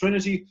experts in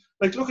Trinity.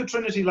 Like, look at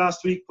Trinity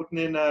last week putting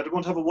in, they're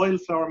going to have a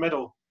wildflower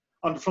meadow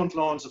on the front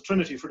lawns of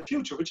Trinity for the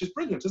future, which is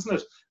brilliant, isn't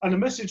it? And a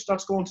message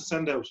that's going to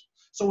send out.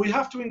 So we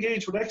have to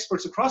engage with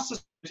experts across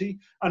the city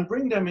and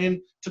bring them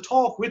in to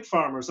talk with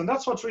farmers. And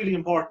that's what's really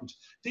important.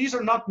 These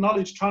are not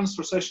knowledge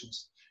transfer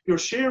sessions. You're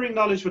sharing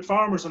knowledge with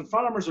farmers, and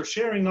farmers are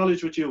sharing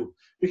knowledge with you.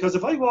 Because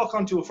if I walk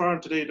onto a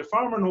farm today, the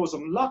farmer knows a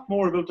lot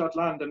more about that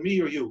land than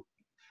me or you.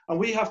 And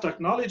we have to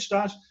acknowledge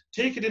that,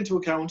 take it into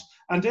account,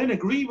 and then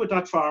agree with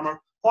that farmer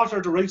what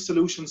are the right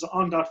solutions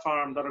on that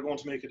farm that are going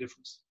to make a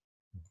difference.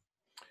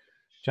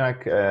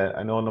 Jack,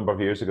 I know a number of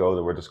years ago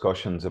there were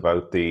discussions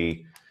about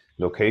the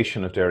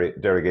location of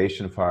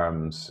derogation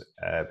farms,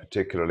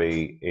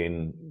 particularly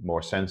in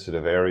more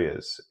sensitive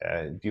areas.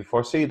 Do you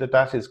foresee that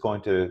that is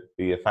going to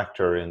be a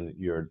factor in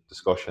your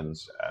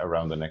discussions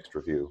around the next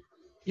review?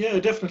 Yeah,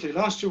 definitely.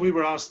 Last year we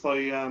were asked by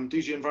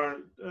DG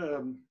Environment,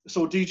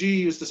 so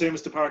DG is the same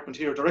as department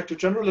here, Director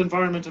General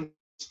Environment, and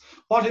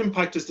what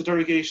impact is the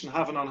derogation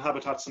having on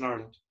habitats in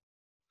Ireland?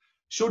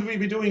 Should we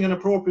be doing an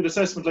appropriate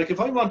assessment? Like,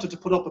 if I wanted to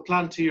put up a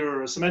plant here,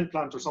 or a cement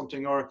plant or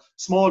something, or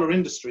smaller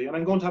industry, and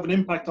I'm going to have an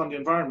impact on the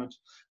environment,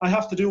 I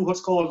have to do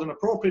what's called an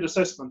appropriate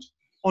assessment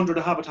under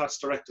the Habitats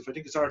Directive. I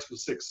think it's Article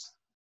 6.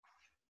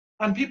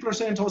 And people are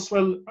saying to us,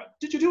 well,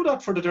 did you do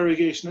that for the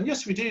derogation? And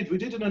yes, we did. We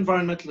did an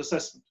environmental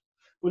assessment.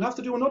 We'll have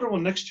to do another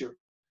one next year.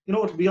 You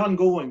know, it'll be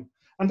ongoing.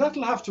 And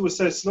that'll have to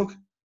assess, look,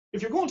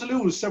 if you're going to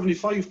lose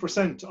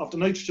 75% of the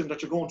nitrogen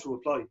that you're going to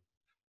apply,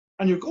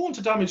 and you're going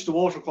to damage the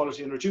water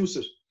quality and reduce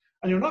it,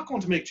 and you're not going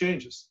to make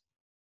changes,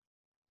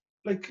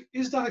 like,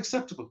 is that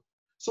acceptable?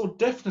 So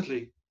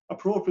definitely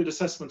appropriate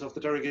assessment of the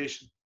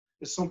derogation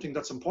is something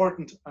that's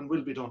important and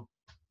will be done.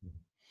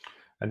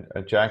 And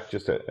Jack,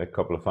 just a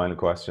couple of final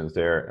questions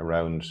there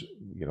around,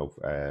 you know,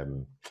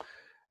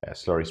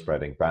 slurry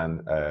spreading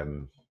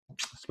ban,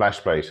 splash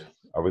plate.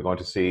 Are we going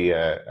to see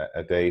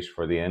a date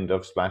for the end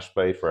of splash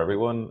plate for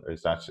everyone? Or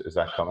is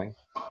that coming?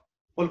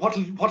 Well,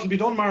 what'll be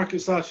done, Mark,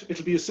 is that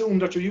it'll be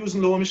assumed that you're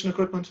using low emission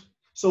equipment.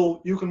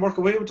 So you can work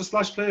away with the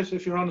splash plate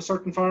if you're on a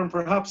certain farm,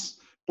 perhaps,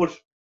 but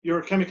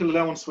your chemical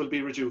allowance will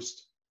be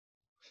reduced.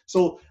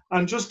 So,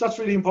 and just that's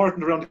really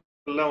important around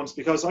the allowance,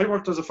 because I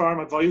worked as a farm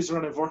advisor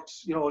and I've worked,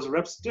 you know, as a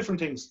reps,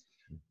 different things.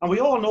 And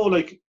we all know,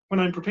 like, when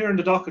I'm preparing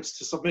the dockets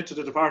to submit to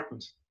the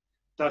department,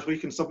 that we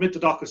can submit the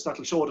dockets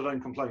that'll show that I'm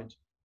compliant.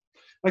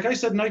 Like I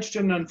said,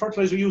 nitrogen and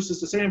fertilizer use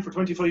is the same for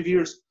 25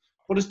 years,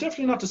 but it's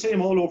definitely not the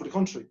same all over the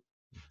country.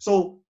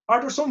 So are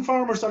there some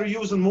farmers that are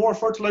using more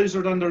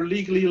fertilizer than they're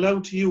legally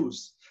allowed to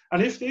use?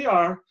 And if they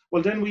are,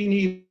 well, then we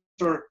need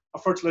a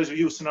fertilizer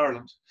use in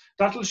Ireland.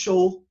 That'll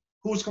show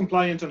who's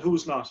compliant and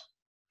who's not.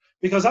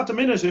 Because at the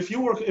minute,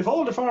 if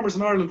all the farmers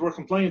in Ireland were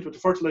compliant with the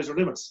fertilizer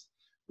limits,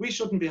 we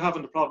shouldn't be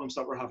having the problems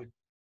that we're having.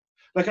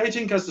 Like, I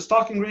think as the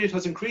stocking rate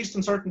has increased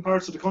in certain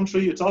parts of the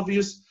country, it's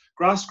obvious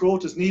grass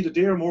growth is needed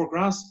there, more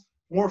grass,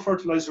 more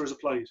fertilizer is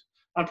applied,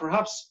 and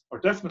perhaps, or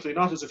definitely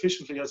not as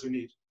efficiently as we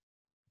need.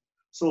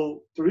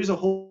 So there is a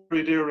whole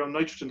area there around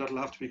nitrogen that'll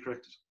have to be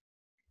corrected.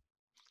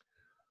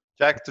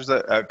 Jack, there's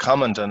a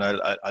comment, and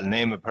I'll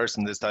name a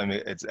person this time.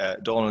 It's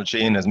Donald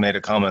Sheehan has made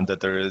a comment that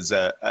there is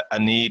a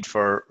need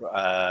for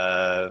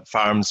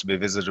farms to be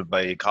visited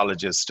by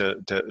ecologists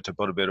to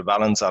put a bit of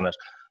balance on it.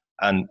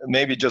 And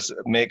maybe just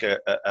make a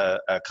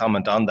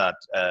comment on that.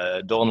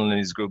 Donald and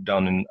his group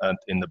down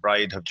in the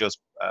Bride have just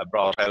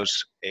brought out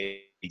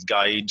a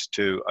guide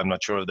to, I'm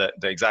not sure of the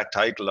exact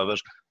title of it,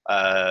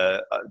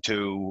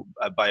 to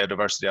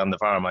biodiversity on the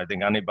farm. I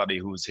think anybody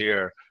who's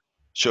here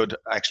should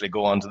actually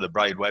go onto the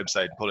Bride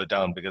website and pull it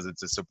down, because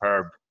it's a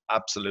superb,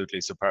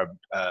 absolutely superb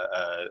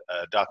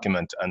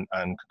document, and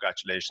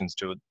congratulations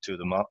to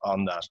them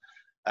on that.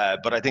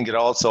 But I think it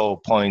also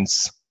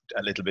points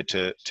a little bit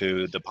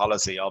to the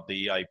policy of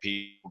the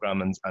EIP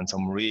program, and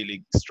some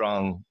really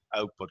strong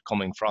output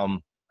coming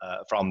from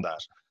that.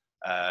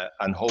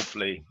 And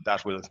hopefully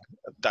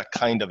that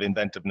kind of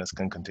inventiveness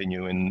can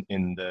continue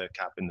in the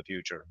CAP in the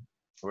future.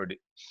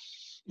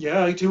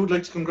 Yeah, I too would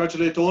like to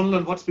congratulate Donald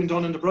on what's been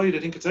done in the Bride. I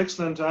think it's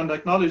excellent, and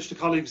acknowledge the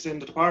colleagues in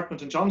the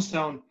department in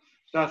Johnstown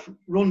that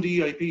run the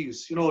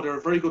EIPs. You know,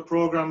 they're very good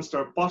programs,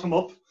 they're bottom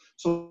up,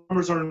 so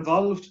farmers are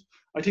involved.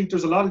 I think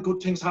there's a lot of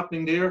good things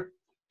happening there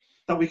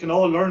that we can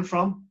all learn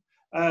from.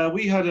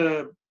 We had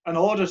an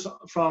audit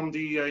from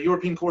the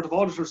European Court of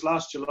Auditors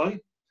last July,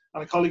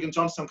 and a colleague in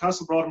Johnstown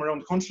Castle brought them around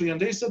the country,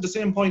 and they said the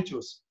same point to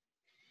us.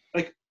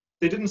 Like,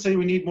 they didn't say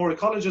we need more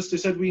ecologists, they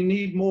said we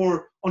need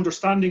more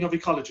understanding of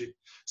ecology.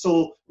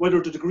 So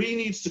whether the degree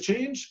needs to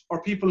change,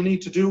 or people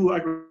need to do,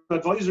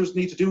 advisors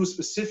need to do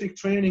specific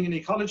training in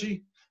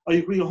ecology, I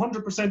agree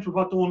 100% with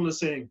what Nolan is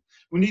saying.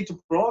 We need to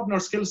broaden our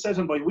skill set,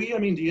 and by we, I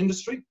mean the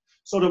industry,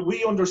 so that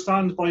we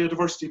understand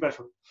biodiversity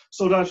better.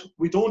 So that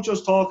we don't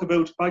just talk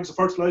about bags of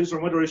fertilizer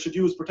and whether I should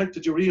use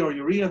protected urea or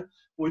urea, but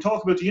we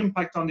talk about the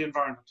impact on the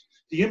environment,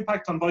 the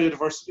impact on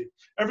biodiversity.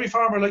 Every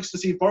farmer likes to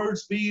see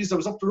birds, bees. I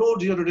was up the road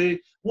the other day.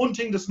 One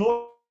thing that's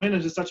no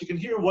minute is that you can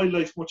hear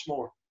wildlife much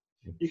more.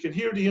 You can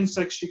hear the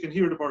insects, you can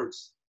hear the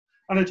birds.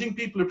 And I think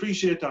people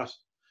appreciate that.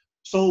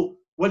 So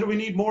whether we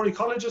need more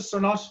ecologists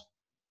or not,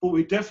 but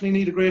we definitely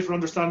need a greater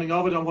understanding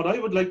of it. And what I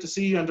would like to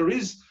see, and there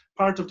is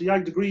part of the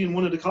ag degree in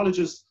one of the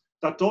colleges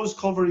that does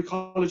cover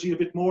ecology a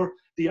bit more,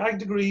 the ag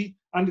degree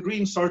and the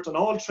green cert and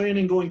all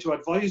training going to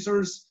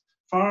advisors,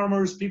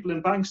 farmers, people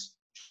in banks,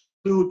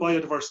 include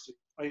biodiversity.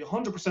 I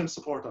 100%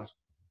 support that.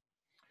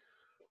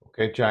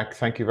 Okay, Jack,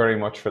 thank you very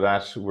much for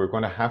that. We're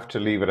going to have to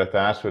leave it at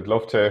that. We'd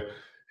love to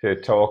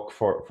talk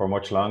for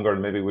much longer,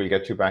 and maybe we'll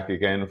get you back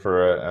again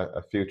for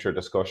a future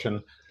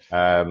discussion.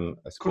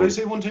 Could I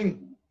say one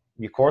thing?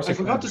 Of course. I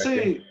forgot to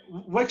say,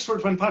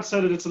 Wexford, when Pat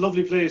said it, it's a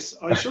lovely place.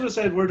 I should have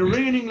said we're the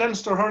reigning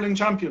Leinster hurling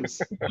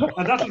champions,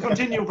 and that'll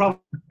continue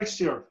probably next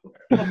year.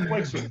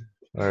 Wexford.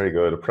 Very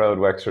good. A proud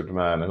Wexford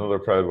man, another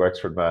proud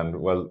Wexford man.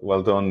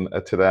 Well done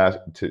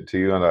to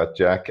you on that,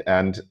 Jack.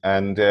 And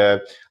I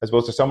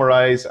suppose to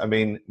summarise, I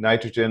mean,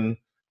 nitrogen,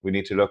 we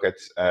need to look at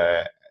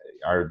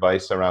our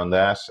advice around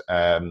that,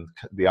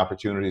 the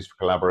opportunities for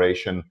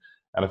collaboration,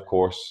 and of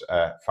course,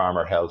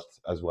 farmer health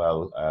as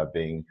well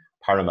being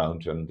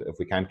paramount. And if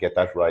we can't get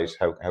that right,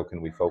 how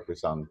can we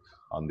focus on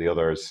the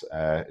others?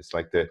 It's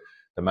like the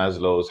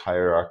Maslow's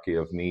hierarchy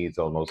of needs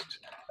almost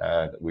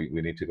we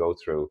need to go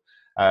through.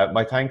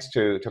 My thanks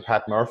to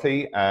Pat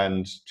Murphy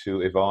and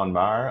to Yvonne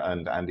Marr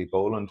and Andy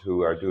Boland,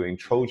 who are doing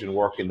Trojan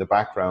work in the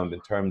background in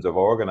terms of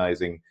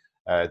organising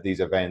these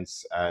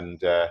events.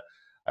 And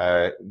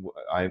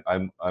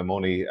I'm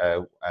only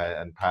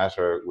and Pat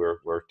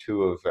we're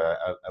two of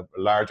a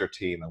larger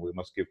team, and we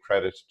must give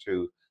credit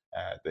to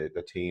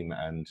the team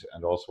and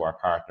also our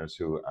partners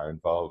who are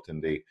involved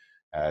in the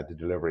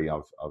delivery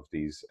of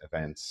these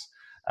events.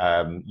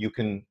 You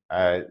can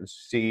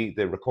see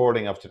the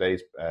recording of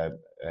today's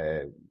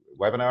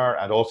webinar,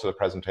 and also the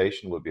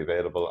presentation will be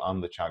available on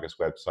the Teagasc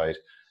website.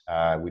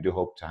 We do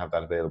hope to have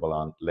that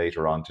available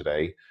later on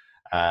today.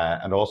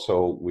 And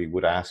also we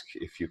would ask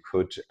if you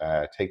could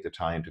take the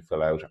time to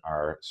fill out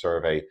our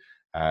survey,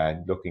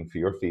 looking for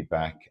your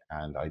feedback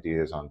and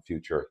ideas on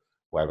future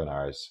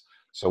webinars.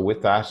 So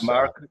with that,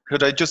 Mark,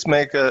 could I just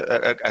make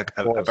a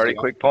very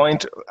quick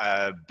point?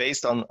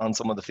 Based on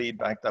some of the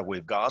feedback that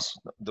we've got,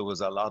 there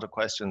was a lot of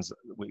questions.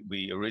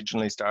 We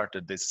originally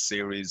started this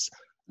series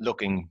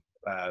looking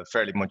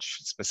fairly much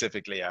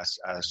specifically at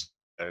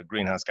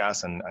greenhouse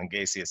gas and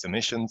gaseous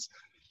emissions.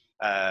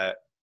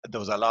 There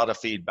was a lot of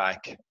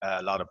feedback,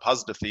 a lot of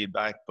positive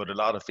feedback, but a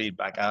lot of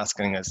feedback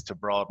asking us to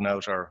broaden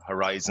out our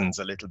horizons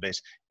a little bit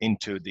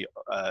into the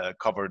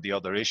cover the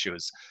other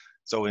issues.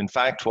 So in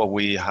fact, what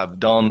we have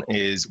done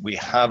is we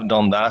have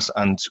done that,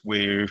 and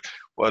we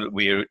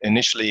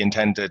initially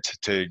intended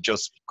to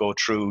just go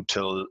through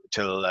till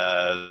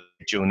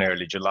June,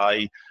 early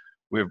July.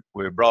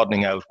 We're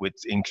broadening out with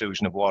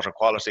inclusion of water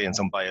quality and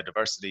some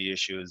biodiversity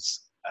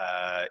issues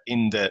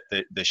in the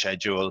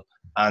schedule,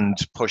 and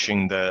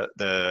pushing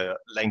the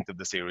length of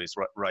the series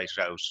right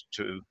out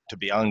to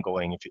be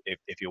ongoing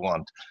if you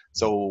want.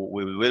 So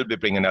we will be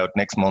bringing out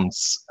next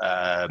month's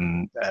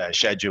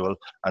schedule,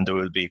 and there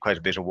will be quite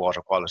a bit of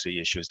water quality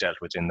issues dealt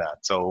with in that.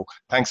 So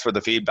thanks for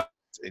the feedback.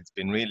 It's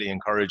been really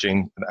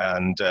encouraging,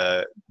 and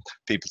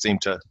people seem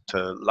to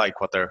like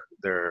what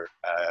they're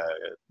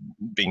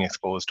being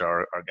exposed to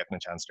or getting a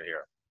chance to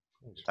hear.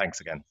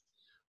 Thanks again.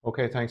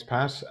 Okay, thanks,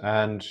 Pat.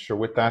 And sure,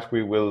 with that,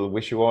 we will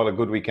wish you all a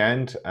good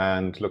weekend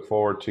and look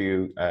forward to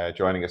you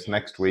joining us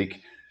next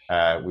week.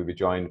 We'll be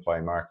joined by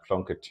Mark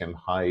Plunkett, Tim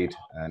Hyde,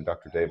 and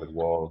Dr. David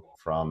Wall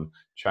from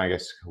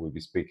Teagasc, who will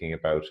be speaking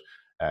about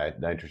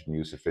nitrogen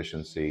use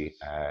efficiency,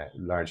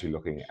 largely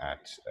looking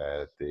at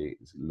the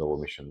low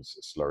emissions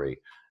slurry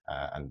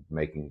and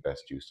making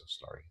best use of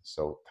slurry.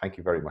 So thank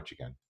you very much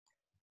again.